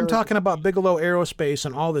remember them talking about Bigelow Aerospace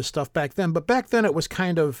and all this stuff back then. But back then it was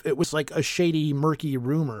like a shady, murky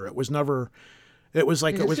rumor. It was never, it was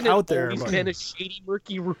like, it was out there. It's been a shady,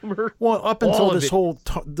 murky rumor. Well, up until this whole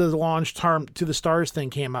the launch To the Stars thing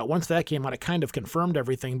came out. Once that came out, it kind of confirmed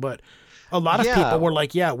everything. But a lot of people were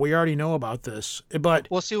like, yeah, we already know about this. But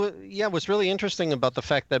well, see, what's really interesting about the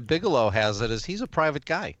fact that Bigelow has it is he's a private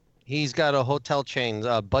guy. He's got a hotel chain,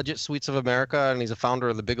 Budget Suites of America, and he's a founder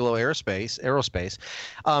of the Bigelow Aerospace.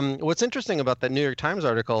 What's interesting about that New York Times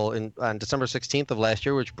article on December 16th of last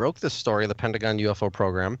year, which broke this story of the Pentagon UFO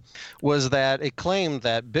program, was that it claimed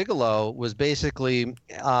that Bigelow was basically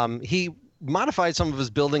he modified some of his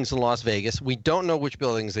buildings in Las Vegas. We don't know which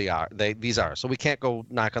buildings these are, so we can't go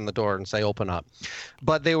knock on the door and say open up.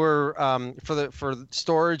 But they were for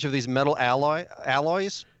storage of these metal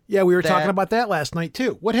alloys. Yeah, we were talking about that last night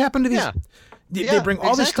too. What happened to these? Yeah. They bring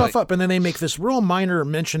all this stuff up, and then they make this real minor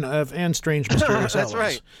mention of and strange mysterious That's alloys.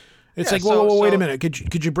 right. It's Yeah, like, whoa, wait a minute.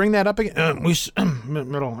 Could you bring that up again?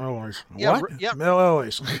 Metal alloys. Yeah, What? yeah. Metal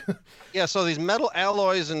alloys. Yeah, so these metal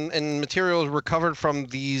alloys and materials recovered from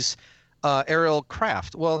these aerial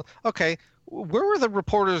craft. Well, okay, where were the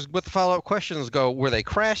reporters with the follow-up questions go? Were they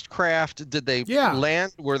crashed craft? Did they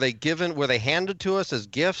land? Were they given? Were they handed to us as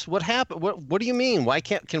gifts? What happened? What do you mean? Why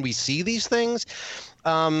can we see these things?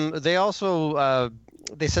 They also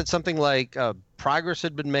they said something like progress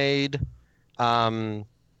had been made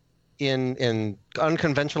in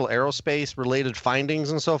unconventional aerospace related findings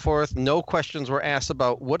and so forth. No questions were asked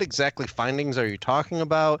about what exactly findings are you talking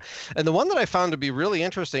about. And the one that I found to be really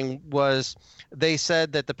interesting was they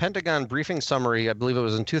said that the Pentagon briefing summary, I believe it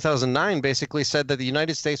was in 2009, basically said that the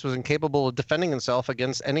United States was incapable of defending itself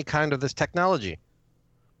against any kind of this technology.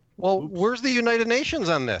 Well, where's the United Nations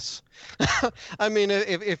on this? I mean,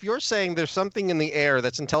 if you're saying there's something in the air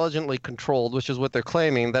that's intelligently controlled, which is what they're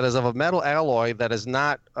claiming, that is of a metal alloy that is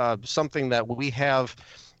not something that we have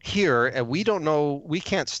here, and we don't know, we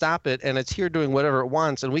can't stop it, and it's here doing whatever it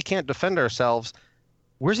wants, and we can't defend ourselves,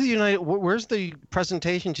 where's the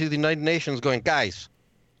presentation to the United Nations going, guys,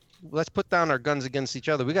 let's put down our guns against each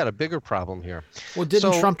other. We got a bigger problem here. Well,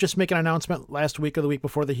 didn't Trump just make an announcement last week or the week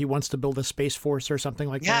before that he wants to build a space force or something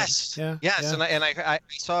like that? Yes. Yeah. And I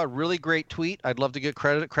saw a really great tweet. I'd love to get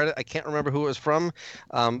credit. I can't remember who it was from,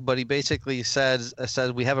 but he basically says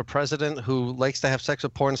we have a president who likes to have sex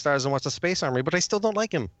with porn stars and wants a space army, but I still don't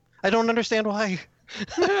like him. I don't understand why.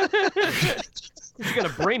 You got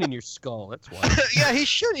a brain in your skull. That's why. Yeah, he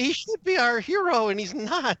should be our hero, and he's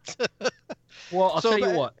not. Well, I'll tell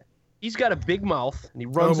you what. He's got a big mouth, and he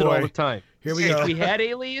runs it all the time. Here we go. If we had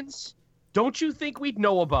aliens, don't you think we'd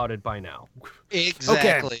know about it by now?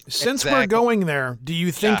 Exactly. Okay, since we're going there, do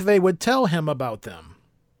you think they would tell him about them?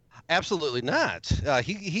 Absolutely not.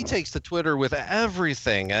 He takes to Twitter with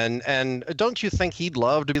everything, and don't you think he'd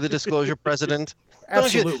love to be the disclosure president?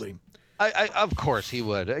 Absolutely. Of course he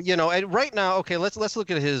would. You know, and right now, okay, let's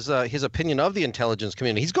look at his opinion of the intelligence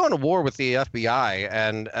community. He's going to war with the FBI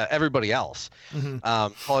and everybody else,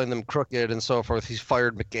 calling them crooked and so forth. He's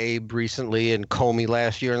fired McCabe recently and Comey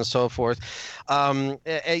last year and so forth.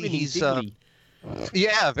 He's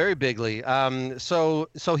yeah, very bigly. So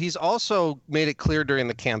he's also made it clear during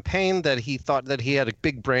the campaign that he thought that he had a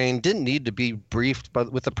big brain, didn't need to be briefed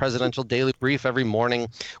with the presidential daily brief every morning,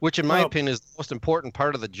 which in my opinion is the most important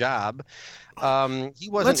part of the job. He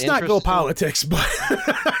wasn't. Let's not go politics, but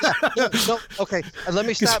okay. Let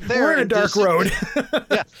me stop there. We're in a dark road.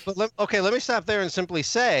 Yeah, but let me stop there and simply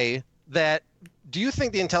say that. Do you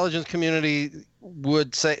think the intelligence community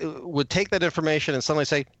would take that information and suddenly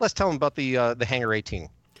say, let's tell them about the Hangar 18?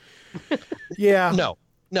 Yeah. No.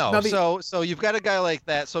 So you've got a guy like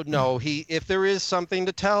that. So no, if there is something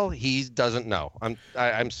to tell, he doesn't know.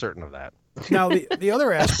 I'm certain of that. Now the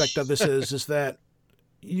other aspect of this is that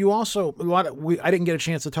you also I didn't get a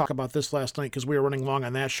chance to talk about this last night because we were running long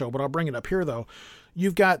on that show, but I'll bring it up here though.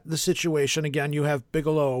 You've got the situation again. You have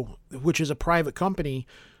Bigelow, which is a private company.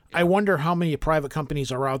 I wonder how many private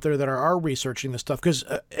companies are out there that are researching this stuff, because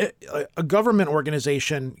a government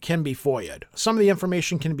organization can be FOIA'd. Some of the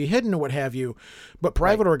information can be hidden or what have you, but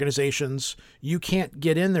private organizations, you can't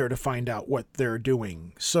get in there to find out what they're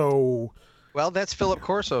doing. So, well, that's Philip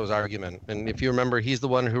Corso's argument. And if you remember, he's the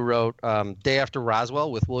one who wrote Day After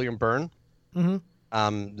Roswell with William Byrne.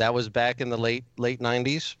 Mm-hmm. That was back in the late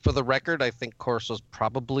 90s. For the record, I think Corso's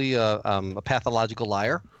probably a pathological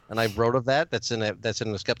liar. And I wrote of that. That's in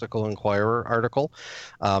a Skeptical Inquirer article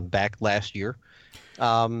back last year.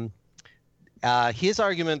 His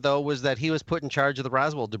argument, though, was that he was put in charge of the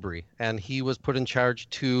Roswell debris, and he was put in charge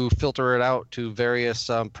to filter it out to various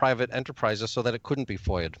private enterprises so that it couldn't be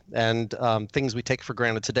FOIA'd. And things we take for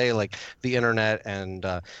granted today, like the internet and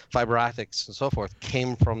fiber optics and so forth,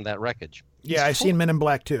 came from that wreckage. Yeah, I've seen Men in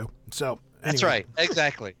Black too. So anyway. That's right.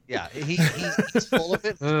 Exactly. Yeah, he's full of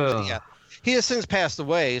it. Yeah. He has since passed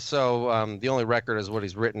away, so the only record is what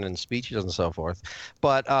he's written in speeches and so forth.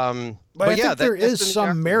 But I think there is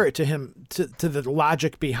some merit to him, to the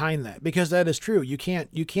logic behind that, because that is true. You can't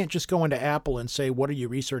just go into Apple and say, "What are you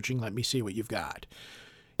researching? Let me see what you've got."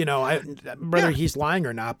 You know, whether he's lying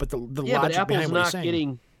or not, but the Yeah, but logic behind what he's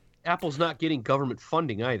saying. Apple's not getting government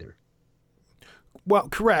funding either. Well,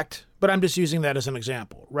 correct, but I'm just using that as an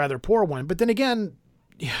example, rather poor one. But then again,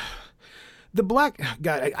 the black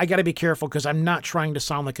guy, I got to be careful because I'm not trying to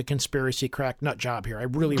sound like a conspiracy crack nut job here. I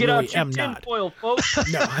really am not. Tinfoil,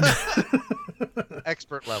 folks. No, I'm not.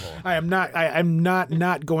 Expert level. I'm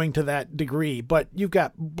not going to that degree. But you've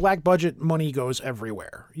got black budget money goes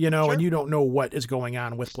everywhere, you know, Sure. and you don't know what is going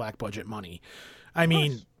on with black budget money. I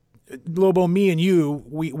mean, Lobo, me and you,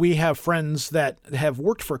 we have friends that have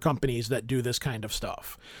worked for companies that do this kind of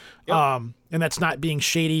stuff. Yep. And that's not being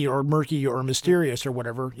shady or murky or mysterious or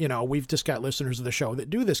whatever. You know, we've just got listeners of the show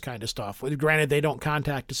that do this kind of stuff. Granted, they don't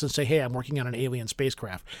contact us and say, hey, I'm working on an alien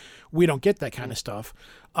spacecraft. We don't get that kind of stuff.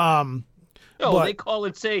 No, but- they call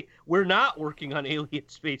and say, we're not working on alien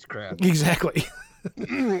spacecraft. Exactly.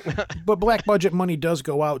 But black budget money does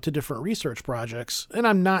go out to different research projects. And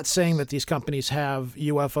I'm not saying that these companies have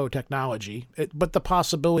UFO technology, but the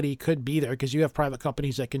possibility could be there because you have private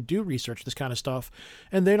companies that can do research, this kind of stuff,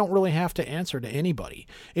 and they don't really have to answer to anybody.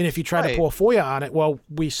 And if you try to pull a FOIA on it, well,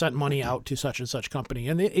 we sent money out to such and such company.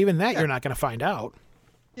 And even that you're not going to find out.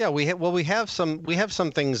 Yeah, we have some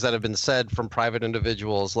things that have been said from private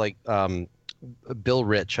individuals like Bill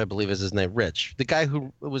Rich, I believe is his name, Rich, the guy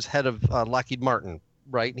who was head of Lockheed Martin,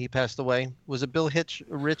 right? And he passed away. Was it Bill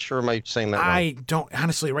Rich, or am I saying that wrong? I don't,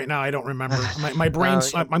 honestly, right now, I don't remember. My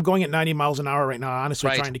brain's, I'm going at 90 miles an hour right now, honestly,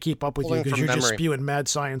 Right. trying to keep up with Pulling you because from you're just memory. spewing mad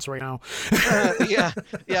science right now. Yeah.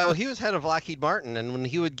 Well, he was head of Lockheed Martin, and when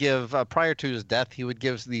he would give, prior to his death, he would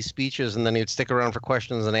give these speeches, and then he would stick around for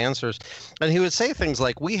questions and answers, and he would say things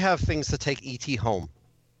like, "We have things to take ET home,"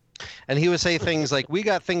 and he would say things like, "We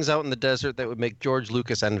got things out in the desert that would make George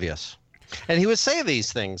Lucas envious." And he would say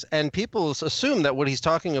these things, and people assume that what he's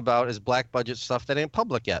talking about is black budget stuff that ain't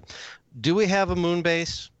public yet. Do we have a moon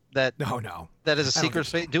base that No. that is a I don't secret think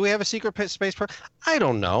so. space? Do we have a secret space program? I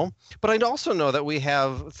don't know, but I also know that we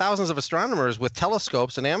have thousands of astronomers with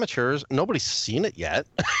telescopes and amateurs. Nobody's seen it yet.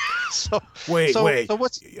 Wait. So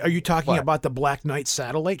what's Are you talking What? about the Black Knight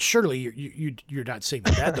satellite? Surely you're not saying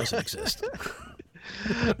that doesn't exist.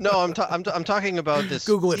 No, I'm talking about this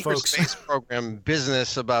Google it, secret folks. space program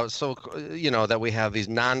business about that we have these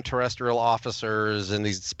non-terrestrial officers and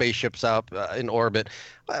these spaceships up in orbit.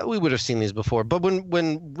 We would have seen these before, but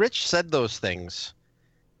when Rich said those things,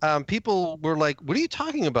 people were like, "What are you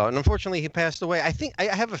talking about?" And unfortunately, he passed away. I think I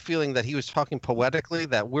have a feeling that he was talking poetically,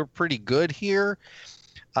 that we're pretty good here.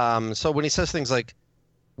 So when he says things like,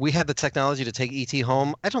 "We had the technology to take ET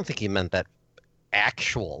home," I don't think he meant that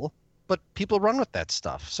actual. But people run with that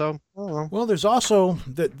stuff. So, I don't know. Well, there's also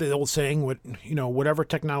the old saying, whatever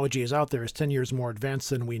technology is out there is 10 years more advanced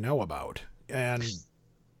than we know about. And,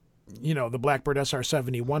 the Blackbird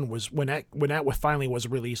SR-71 was, when that finally was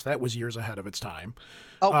released, that was years ahead of its time.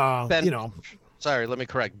 Oh, Ben. You know, Sorry, let me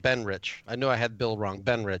correct. Ben Rich. I knew I had Bill wrong.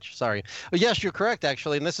 Ben Rich. Sorry. But yes, you're correct,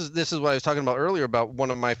 actually. And this is what I was talking about earlier about one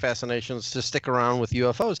of my fascinations to stick around with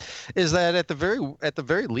UFOs is that at the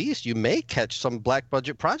very least, you may catch some black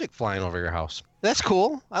budget project flying over your house. That's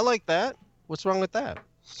cool. I like that. What's wrong with that?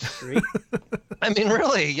 I mean,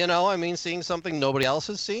 really, seeing something nobody else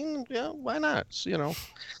has seen, why not?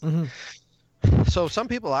 Mm-hmm. So some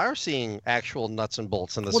people are seeing actual nuts and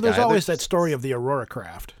bolts in the well, sky. there's always that story of the Aurora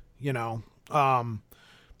craft,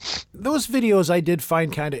 those videos I did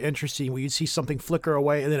find kind of interesting where you'd see something flicker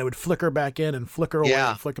away and then it would flicker back in and flicker away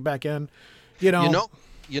and flicker back in. You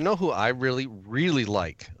know who I really, really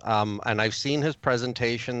like, and I've seen his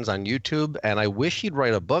presentations on YouTube, and I wish he'd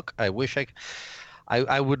write a book. I wish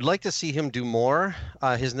I would like to see him do more.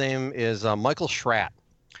 His name is Michael Schratt.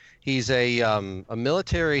 He's a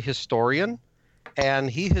military historian, and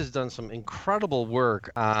he has done some incredible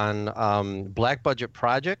work on black budget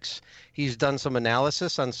projects. He's done some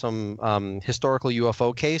analysis on some historical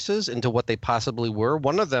UFO cases into what they possibly were.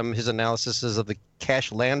 One of them, his analysis is of the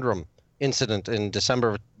Cash Landrum incident in December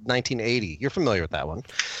of 1980. You're familiar with that one,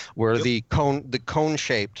 where the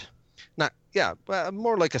cone-shaped,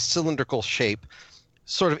 more like a cylindrical shape,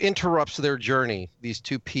 sort of interrupts their journey. These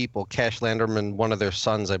two people, Cash Landrum and one of their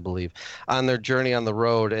sons, I believe, on their journey on the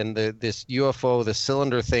road, and this UFO, the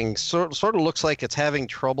cylinder thing, sort of looks like it's having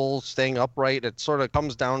trouble staying upright. It sort of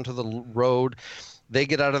comes down to the road. They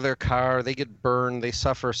get out of their car, they get burned, they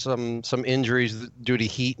suffer some injuries due to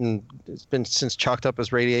heat, and it's been since chalked up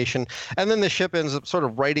as radiation. And then the ship ends up sort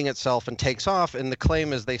of righting itself and takes off, and the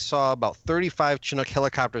claim is they saw about 35 Chinook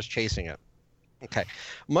helicopters chasing it. Okay.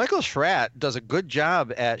 Michael Schratt does a good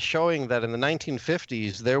job at showing that in the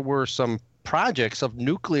 1950s, there were some projects of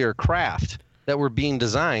nuclear craft that were being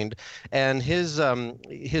designed. And his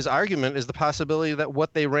argument is the possibility that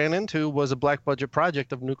what they ran into was a black budget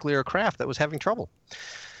project of nuclear craft that was having trouble.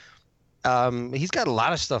 He's got a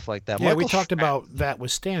lot of stuff like that. Yeah, Michael we talked about that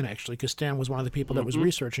with Stan, actually, because Stan was one of the people that was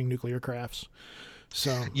researching nuclear crafts.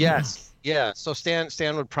 So Yes. Yeah. So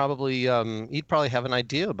Stan would probably he'd probably have an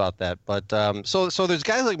idea about that. But so there's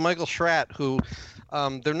guys like Michael Schratt who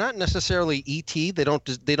they're not necessarily ET. They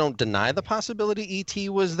don't deny the possibility ET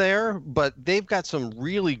was there, but they've got some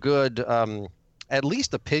really good at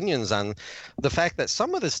least opinions on the fact that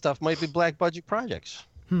some of this stuff might be black budget projects.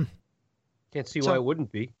 Can't see why it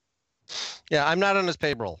wouldn't be. Yeah, I'm not on his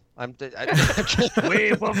payroll. I'm Way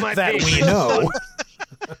above my that pay we know.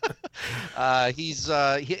 these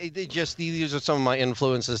are some of my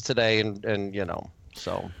influences today, and you know,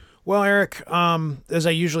 so. Well, Eric, as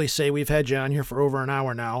I usually say, we've had you on here for over an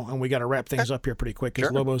hour now, and we got to wrap things up here pretty quick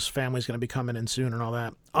because Lobo's family's going to be coming in soon and all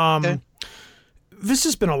that. Okay. This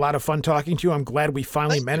has been a lot of fun talking to you. I'm glad we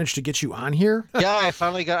finally managed to get you on here. Yeah, I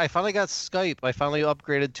finally got Skype. I finally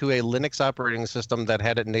upgraded to a Linux operating system that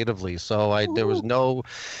had it natively. So there was no.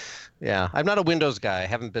 Yeah, I'm not a Windows guy. I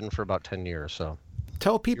haven't been for about 10 years. So.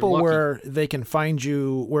 Tell people where they can find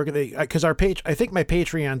you. Where they? Because I think my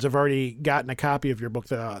Patreons have already gotten a copy of your book.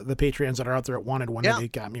 The Patreons that are out there at Wanted One, they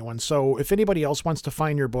got me one. So if anybody else wants to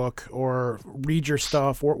find your book or read your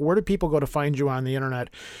stuff, where do people go to find you on the internet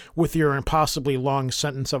with your impossibly long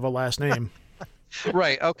sentence of a last name?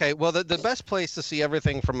 Right. Okay. Well, the best place to see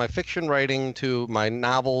everything from my fiction writing to my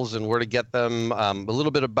novels and where to get them, a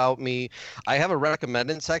little bit about me. I have a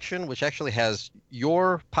recommended section, which actually has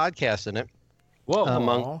your podcast in it. Whoa!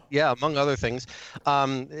 Among other things,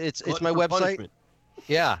 it's my website. Punishment.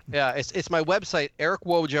 Yeah. It's my website, Eric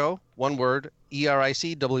Wojo, one word,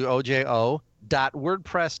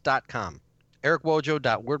 EricWojo.wordpress.com.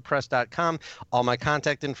 ericwojo.wordpress.com. All my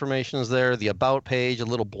contact information is there, the about page, a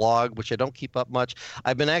little blog, which I don't keep up much.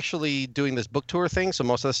 I've been actually doing this book tour thing, so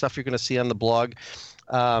most of the stuff you're going to see on the blog,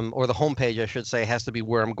 or the homepage, I should say, has to be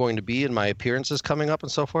where I'm going to be and my appearances coming up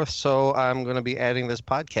and so forth. So I'm going to be adding this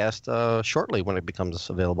podcast shortly when it becomes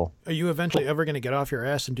available. Are you eventually ever going to get off your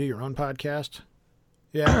ass and do your own podcast?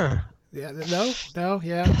 Yeah. Yeah. No.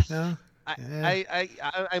 Yeah. No.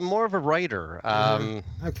 I'm more of a writer.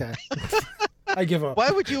 Okay. I give up.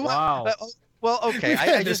 Why would you? Wow. Well, okay. We've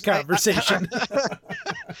had this conversation.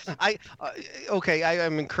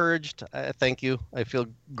 I'm encouraged. Thank you. I feel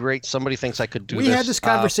great. Somebody thinks I could do this. We had this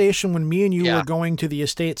conversation when me and you were going to the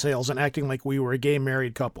estate sales and acting like we were a gay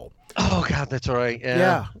married couple. Oh God, that's right.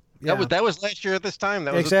 Yeah. That was last year at this time.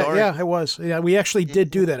 That was exactly. Yeah, it was. Yeah, we actually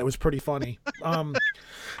did do that. It was pretty funny.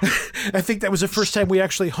 I think that was the first time we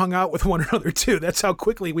actually hung out with one another too. That's how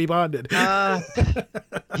quickly we bonded. Yeah.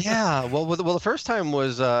 Well, the first time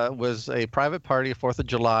was a private party, 4th of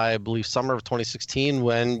July, I believe, summer of 2016,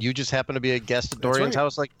 when you just happened to be a guest at Dorian's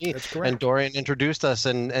house like me. That's correct. And Dorian introduced us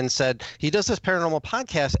and said he does this paranormal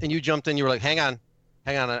podcast, and you jumped in. You were like, hang on.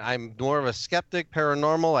 I'm more of a skeptic,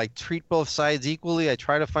 paranormal. I treat both sides equally. I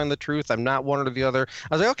try to find the truth. I'm not one or the other.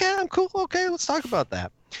 I was like, okay, I'm cool. Okay, let's talk about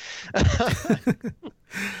that.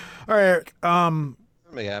 All right, Eric.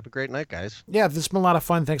 Yeah, have a great night, guys. Yeah, this has been a lot of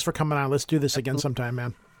fun. Thanks for coming on. Let's do this again sometime,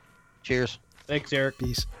 man. Cheers. Thanks, Eric.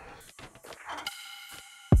 Peace.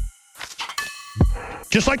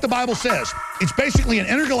 Just like the Bible says, it's basically an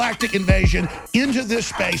intergalactic invasion into this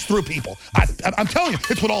space through people. I'm telling you,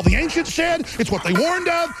 it's what all the ancients said. It's what they warned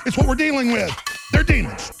of. It's what we're dealing with. They're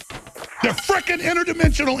demons. They're frickin'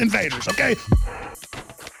 interdimensional invaders, okay?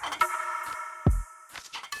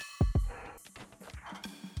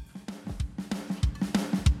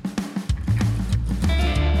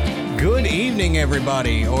 Good evening,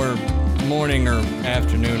 everybody, or morning or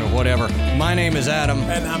afternoon or whatever. My name is Adam.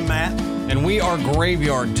 And I'm Matt. And we are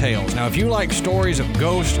Graveyard Tales. Now, if you like stories of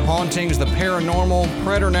ghosts, hauntings, the paranormal,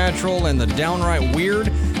 preternatural, and the downright weird,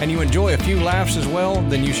 and you enjoy a few laughs as well,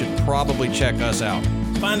 then you should probably check us out.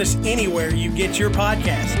 Find us anywhere you get your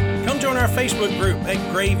podcast. Come join our Facebook group at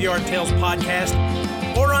Graveyard Tales Podcast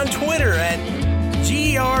or on Twitter at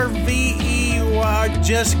GRVEY.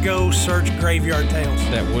 Just go search Graveyard Tales.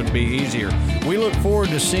 That would be easier. We look forward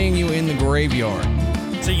to seeing you in the graveyard.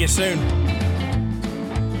 See you soon.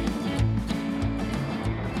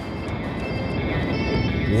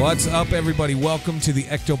 What's up, everybody? Welcome to the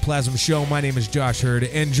Ectoplasm Show. My name is Josh Hurd,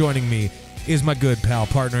 and joining me is my good pal,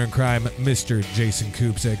 partner in crime, Mr. Jason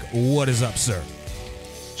Kupsik. What is up, sir?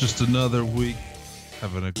 Just another week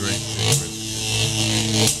having a great day.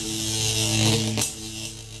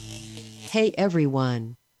 Hey,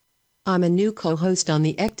 everyone. I'm a new co-host on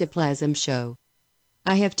the Ectoplasm Show.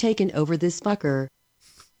 I have taken over this fucker.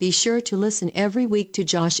 Be sure to listen every week to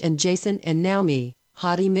Josh and Jason and now me,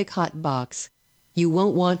 Hottie McHotbox. You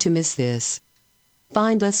won't want to miss this.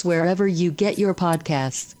 Find us wherever you get your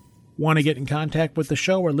podcasts. Want to get in contact with the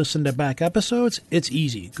show or listen to back episodes? It's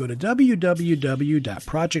easy. Go to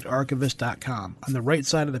www.projectarchivist.com. On the right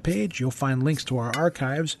side of the page, you'll find links to our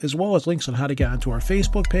archives, as well as links on how to get onto our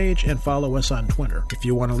Facebook page and follow us on Twitter. If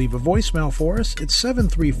you want to leave a voicemail for us, it's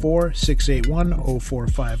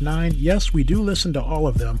 734-681-0459. Yes, we do listen to all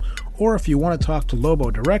of them. Or if you want to talk to Lobo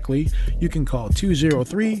directly, you can call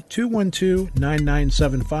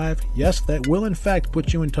 203-212-9975. Yes, that will in fact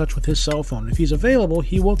put you in touch with his cell phone. If he's available,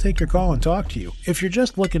 he will take your call and talk to you. If you're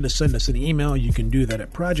just looking to send us an email, you can do that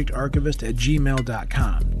at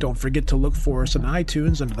projectarchivist@gmail.com. Don't forget to look for us on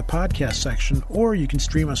iTunes under the podcast section, or you can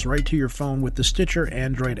stream us right to your phone with the Stitcher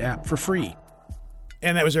Android app for free.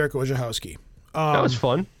 And that was Eric Wojciechowski. That was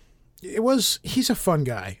fun. He's a fun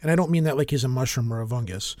guy, and I don't mean that like he's a mushroom or a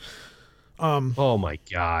fungus. Oh my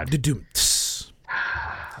God.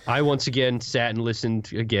 I once again sat and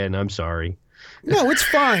listened again. I'm sorry. No, it's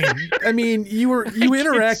fine. I mean, you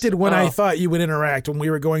interacted when I thought you would interact when we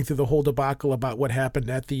were going through the whole debacle about what happened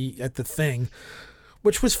at the thing,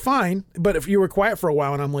 which was fine. But if you were quiet for a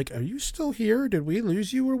while, and I'm like, are you still here? Did we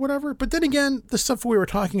lose you or whatever? But then again, the stuff we were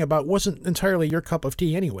talking about wasn't entirely your cup of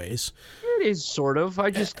tea anyways. It is sort of. I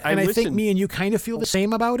think me and you kind of feel the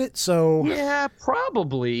same about it. So yeah,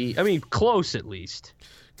 probably. I mean, close at least.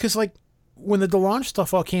 Because like when the DeLonge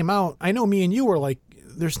stuff all came out, I know me and you were like,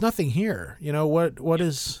 "There's nothing here." You know what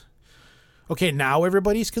is? Okay, now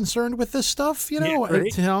everybody's concerned with this stuff. You know, yeah,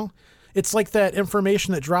 right? It's like that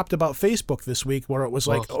information that dropped about Facebook this week, where it was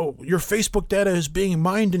like, "Oh, your Facebook data is being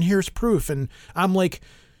mined, and here's proof." And I'm like,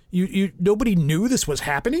 You nobody knew this was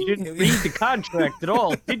happening? You didn't read the contract at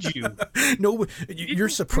all, did you? No, you're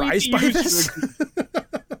surprised by this?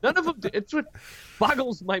 None of them. It's what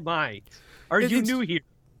boggles my mind. You new here?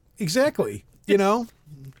 Exactly. You know.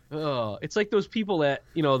 It's like those people that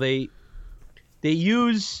they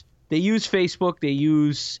use Facebook, they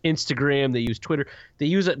use Instagram, they use Twitter,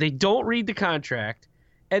 they don't read the contract,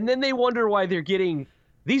 and then they wonder why they're getting.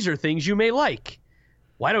 These are things you may like.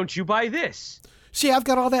 Why don't you buy this? See, I've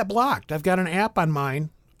got all that blocked. I've got an app on mine.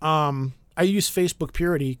 I use Facebook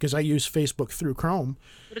Purity because I use Facebook through Chrome,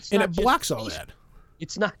 and it blocks all that.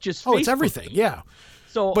 It's not just Facebook. Oh, it's everything, yeah.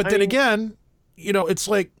 So, but then again, it's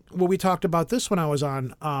like what we talked about this when I was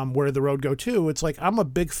on Where the Road Go To. It's like I'm a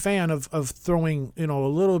big fan of throwing a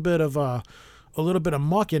little bit of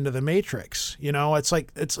muck into the matrix. It's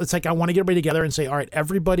like I want to get everybody together and say, all right,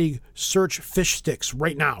 everybody search fish sticks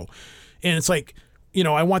right now, and it's like.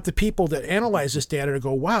 I want the people that analyze this data to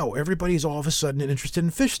go, wow, everybody's all of a sudden interested in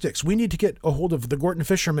fish sticks. We need to get a hold of the Gorton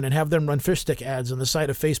fishermen and have them run fish stick ads on the side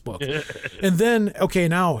of Facebook. And then, okay,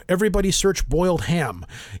 now everybody search boiled ham,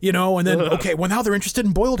 and then, okay, well, now they're interested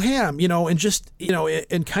in boiled ham, and just,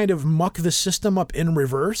 and kind of muck the system up in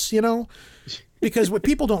reverse, Because what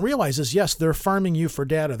people don't realize is, yes, they're farming you for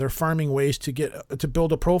data. They're farming ways to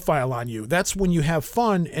build a profile on you. That's when you have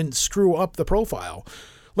fun and screw up the profile.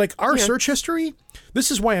 Like our search history, this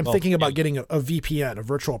is why I'm thinking about getting a VPN, a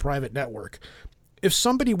virtual private network. If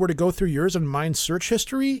somebody were to go through yours and mine's search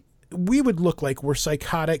history, we would look like we're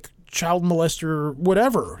psychotic, child molester,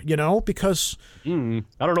 whatever, because... I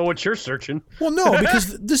don't know what you're searching. Well, no,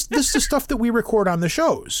 because this is stuff that we record on the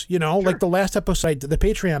shows, like the last episode, the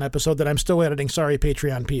Patreon episode that I'm still editing. Sorry,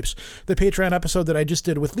 Patreon peeps. The Patreon episode that I just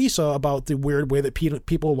did with Lisa about the weird way that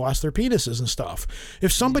people lost their penises and stuff.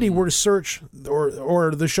 If somebody were to search,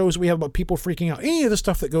 or the shows we have about people freaking out, any of the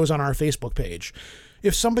stuff that goes on our Facebook page,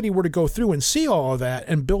 if somebody were to go through and see all of that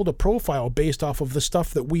and build a profile based off of the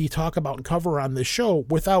stuff that we talk about and cover on this show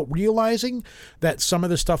without realizing that some of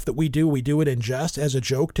the stuff that we do it in jest as a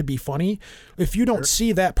joke to be funny, if you don't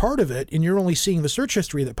see that part of it and you're only seeing the search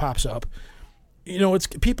history that pops up,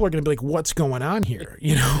 people are going to be like, what's going on here?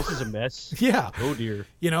 This is a mess. Yeah. Oh dear.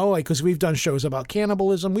 Because we've done shows about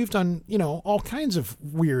cannibalism. We've done, all kinds of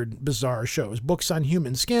weird, bizarre shows, books on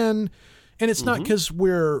human skin. And it's not because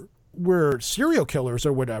we're serial killers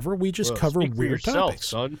or whatever. We just cover weird topics.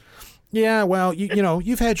 Son. Yeah, well,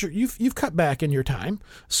 you've cut back in your time,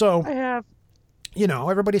 so I have.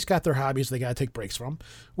 Everybody's got their hobbies they got to take breaks from,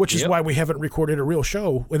 which is why we haven't recorded a real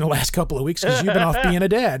show in the last couple of weeks because you've been off being a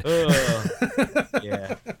dad.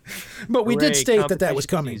 Yeah, but we did state that was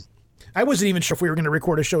coming. I wasn't even sure if we were going to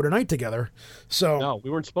record a show tonight together. So no, we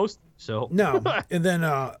weren't supposed to. So no, and then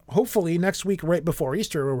hopefully next week, right before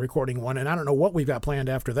Easter, we're recording one, and I don't know what we've got planned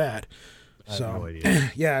after that. I have no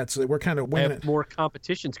idea. Yeah, we're kind of winging it. More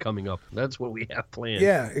competitions coming up. That's what we have planned.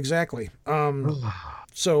 Yeah, exactly.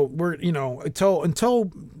 So we're,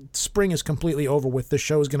 until spring is completely over with, the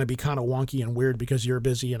show is going to be kind of wonky and weird because you're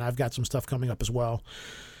busy and I've got some stuff coming up as well.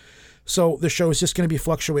 So the show is just going to be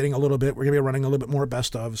fluctuating a little bit. We're going to be running a little bit more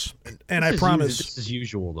best ofs. And I promise. This is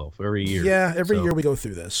usual, though, for every year. Yeah, every year we go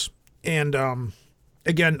through this. And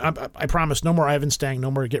again, I promise no more Ivan Stang,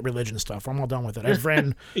 no more Get Religion stuff. I'm all done with it. I've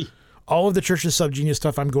ran all of the Church's Subgenius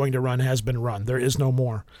stuff I'm going to run has been run. There is no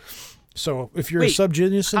more. So if you're a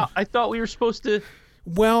Subgenius. I thought we were supposed to.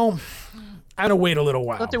 Well, I'm going to wait a little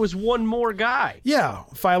while. I thought there was one more guy. Yeah,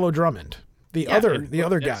 Philo Drummond. The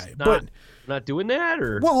other guy. But not doing that,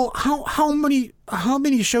 or well, how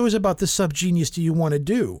many shows about the Subgenius do you want to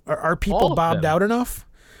do? Are people bobbed out enough?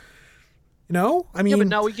 No, I mean, yeah, but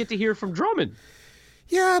now we get to hear from Drummond.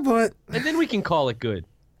 Yeah, but and then we can call it good.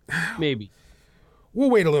 Maybe we'll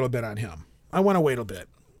wait a little bit on him. I want to wait a bit.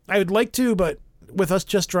 I would like to, but with us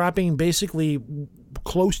just dropping basically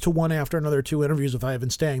close to one after another 2 interviews with Ivan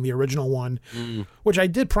Stang, the original one, which I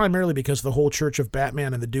did primarily because of the whole Church of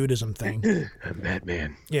Batman and the Dudism thing.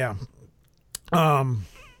 Batman. Yeah.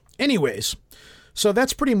 Anyways, so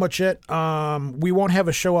that's pretty much it. We won't have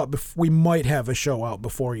a show out. We might have a show out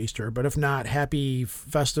before Easter, but if not, happy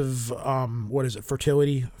festive,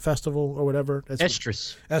 fertility festival or whatever.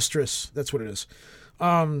 Estrus. Estrus. That's what it is.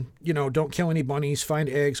 Don't kill any bunnies, find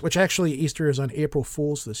eggs, which actually Easter is on April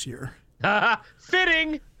Fool's this year.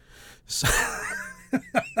 Fitting. So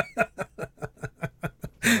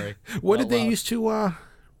what did they used to,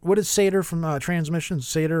 what did Seder from Transmission,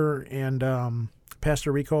 Seder and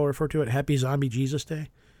Pastor Rico refer to it? Happy Zombie Jesus Day?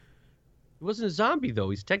 He wasn't a zombie, though.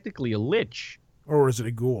 He's technically a lich. Or is it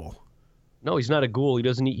a ghoul? No, he's not a ghoul. He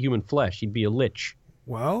doesn't eat human flesh. He'd be a lich.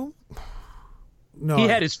 Well, no. He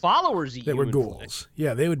had his followers eat They were human ghouls. flesh.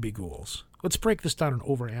 Yeah, they would be ghouls. Let's break this down and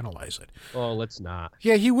overanalyze it. Oh, let's not.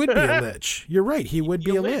 Yeah, he would be a lich. You're right. He would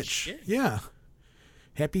be a lich. lich. Yeah.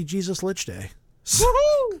 Happy Jesus Lich Day.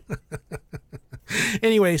 Woohoo!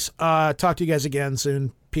 Anyways, talk to you guys again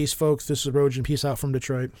soon. Peace, folks. This is Rojan. Peace out from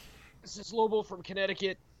Detroit. This is Lobo from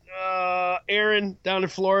Connecticut. Aaron down in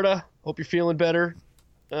Florida. Hope you're feeling better.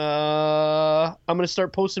 I'm going to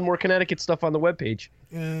start posting more Connecticut stuff on the webpage.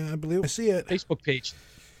 I believe I see it. Facebook page.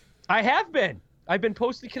 I have been. I've been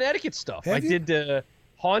posting Connecticut stuff. Have I you? did the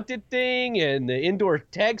haunted thing and the indoor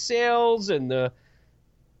tag sales and the...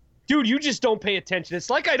 Dude, you just don't pay attention. It's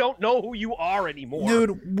like I don't know who you are anymore.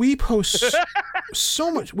 Dude, we post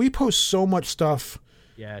so much. We post so much stuff.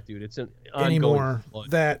 Yeah, dude, it's an anymore ongoing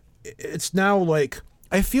that it's now like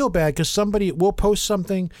I feel bad because somebody will post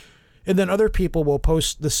something and then other people will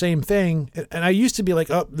post the same thing. And I used to be like,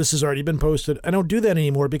 oh, this has already been posted. I don't do that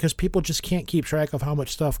anymore because people just can't keep track of how much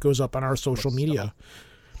stuff goes up on our social media.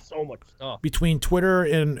 So much stuff. Between Twitter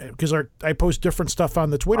and because I post different stuff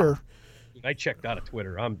on the Twitter. I checked out of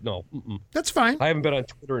Twitter. That's fine. I haven't been on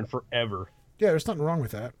Twitter in forever. Yeah, there's nothing wrong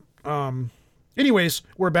with that. Anyways,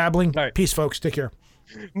 we're babbling. Right. Peace, folks. Take care.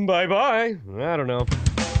 Bye-bye. I don't know.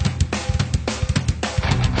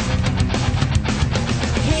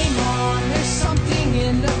 Hang on, there's something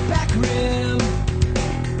in the back room.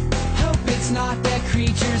 Hope it's not the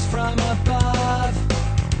creatures from above.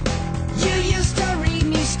 You used to read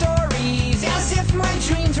me stories as if my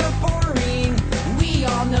dreams were boring. We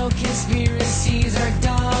all know conspiracies are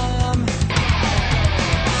dumb.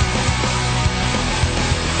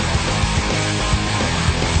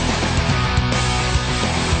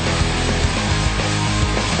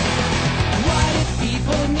 What if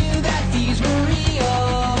people knew that these were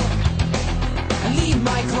real? I leave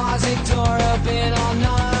my closet door open all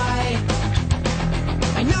night.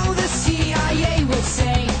 I know the CIA would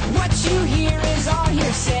say what you hear is all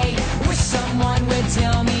hearsay. Wish someone would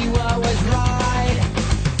tell me what was right.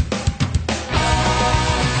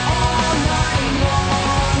 All night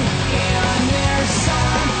long, and there's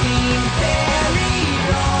something very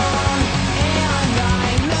wrong, and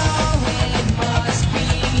I know it must be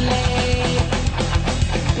late.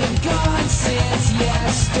 Been gone since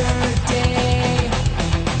yesterday.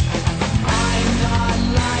 I'm not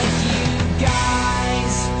like you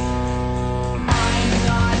guys. I'm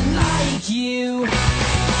not like you.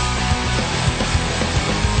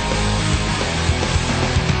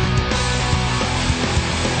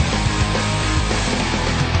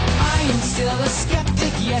 I am still a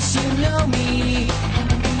skeptic, yes you know me.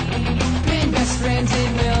 Been best friends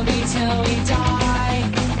and will be till we die.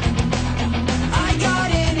 I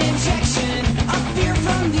got an injection of fear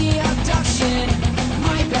from the abduction.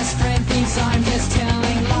 My best friend thinks I'm just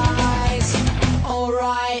telling lies.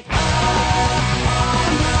 Alright, all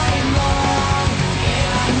night long,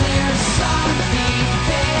 and there's something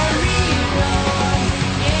very wrong,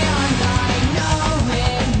 and I know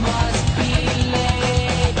it must be late.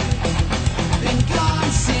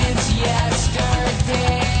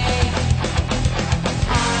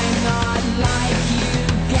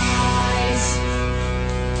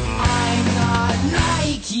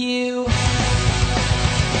 you.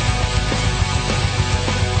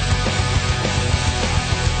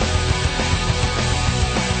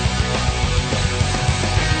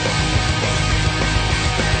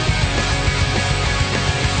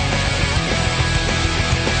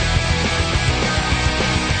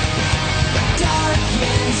 Dark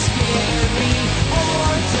and scary,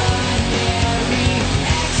 ordinary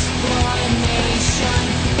explanation,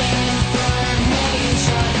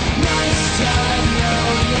 information. Nice to know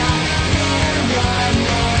ya,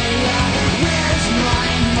 paranoia. Where's my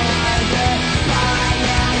mother, my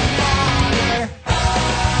father?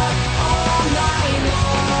 Up all night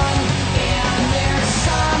long, and there's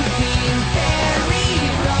something very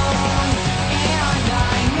wrong, and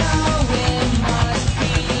I know it must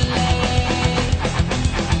be late.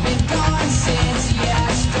 Been gone since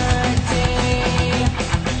yesterday.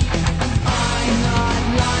 I'm not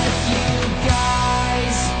like you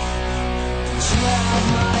guys. 12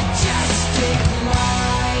 majestic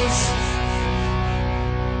lies.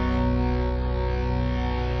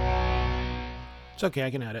 It's okay.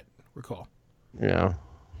 I can edit. We're cool. Yeah.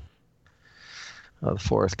 The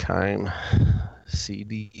fourth kind.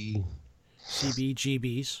 CD.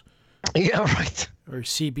 CBGBs. Yeah, right. Or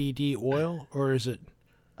CBD oil, or is it?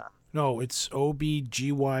 No, it's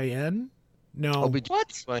OBGYN. No.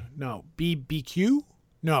 What? No. BBQ.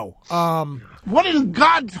 No. What in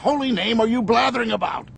God's holy name are you blathering about?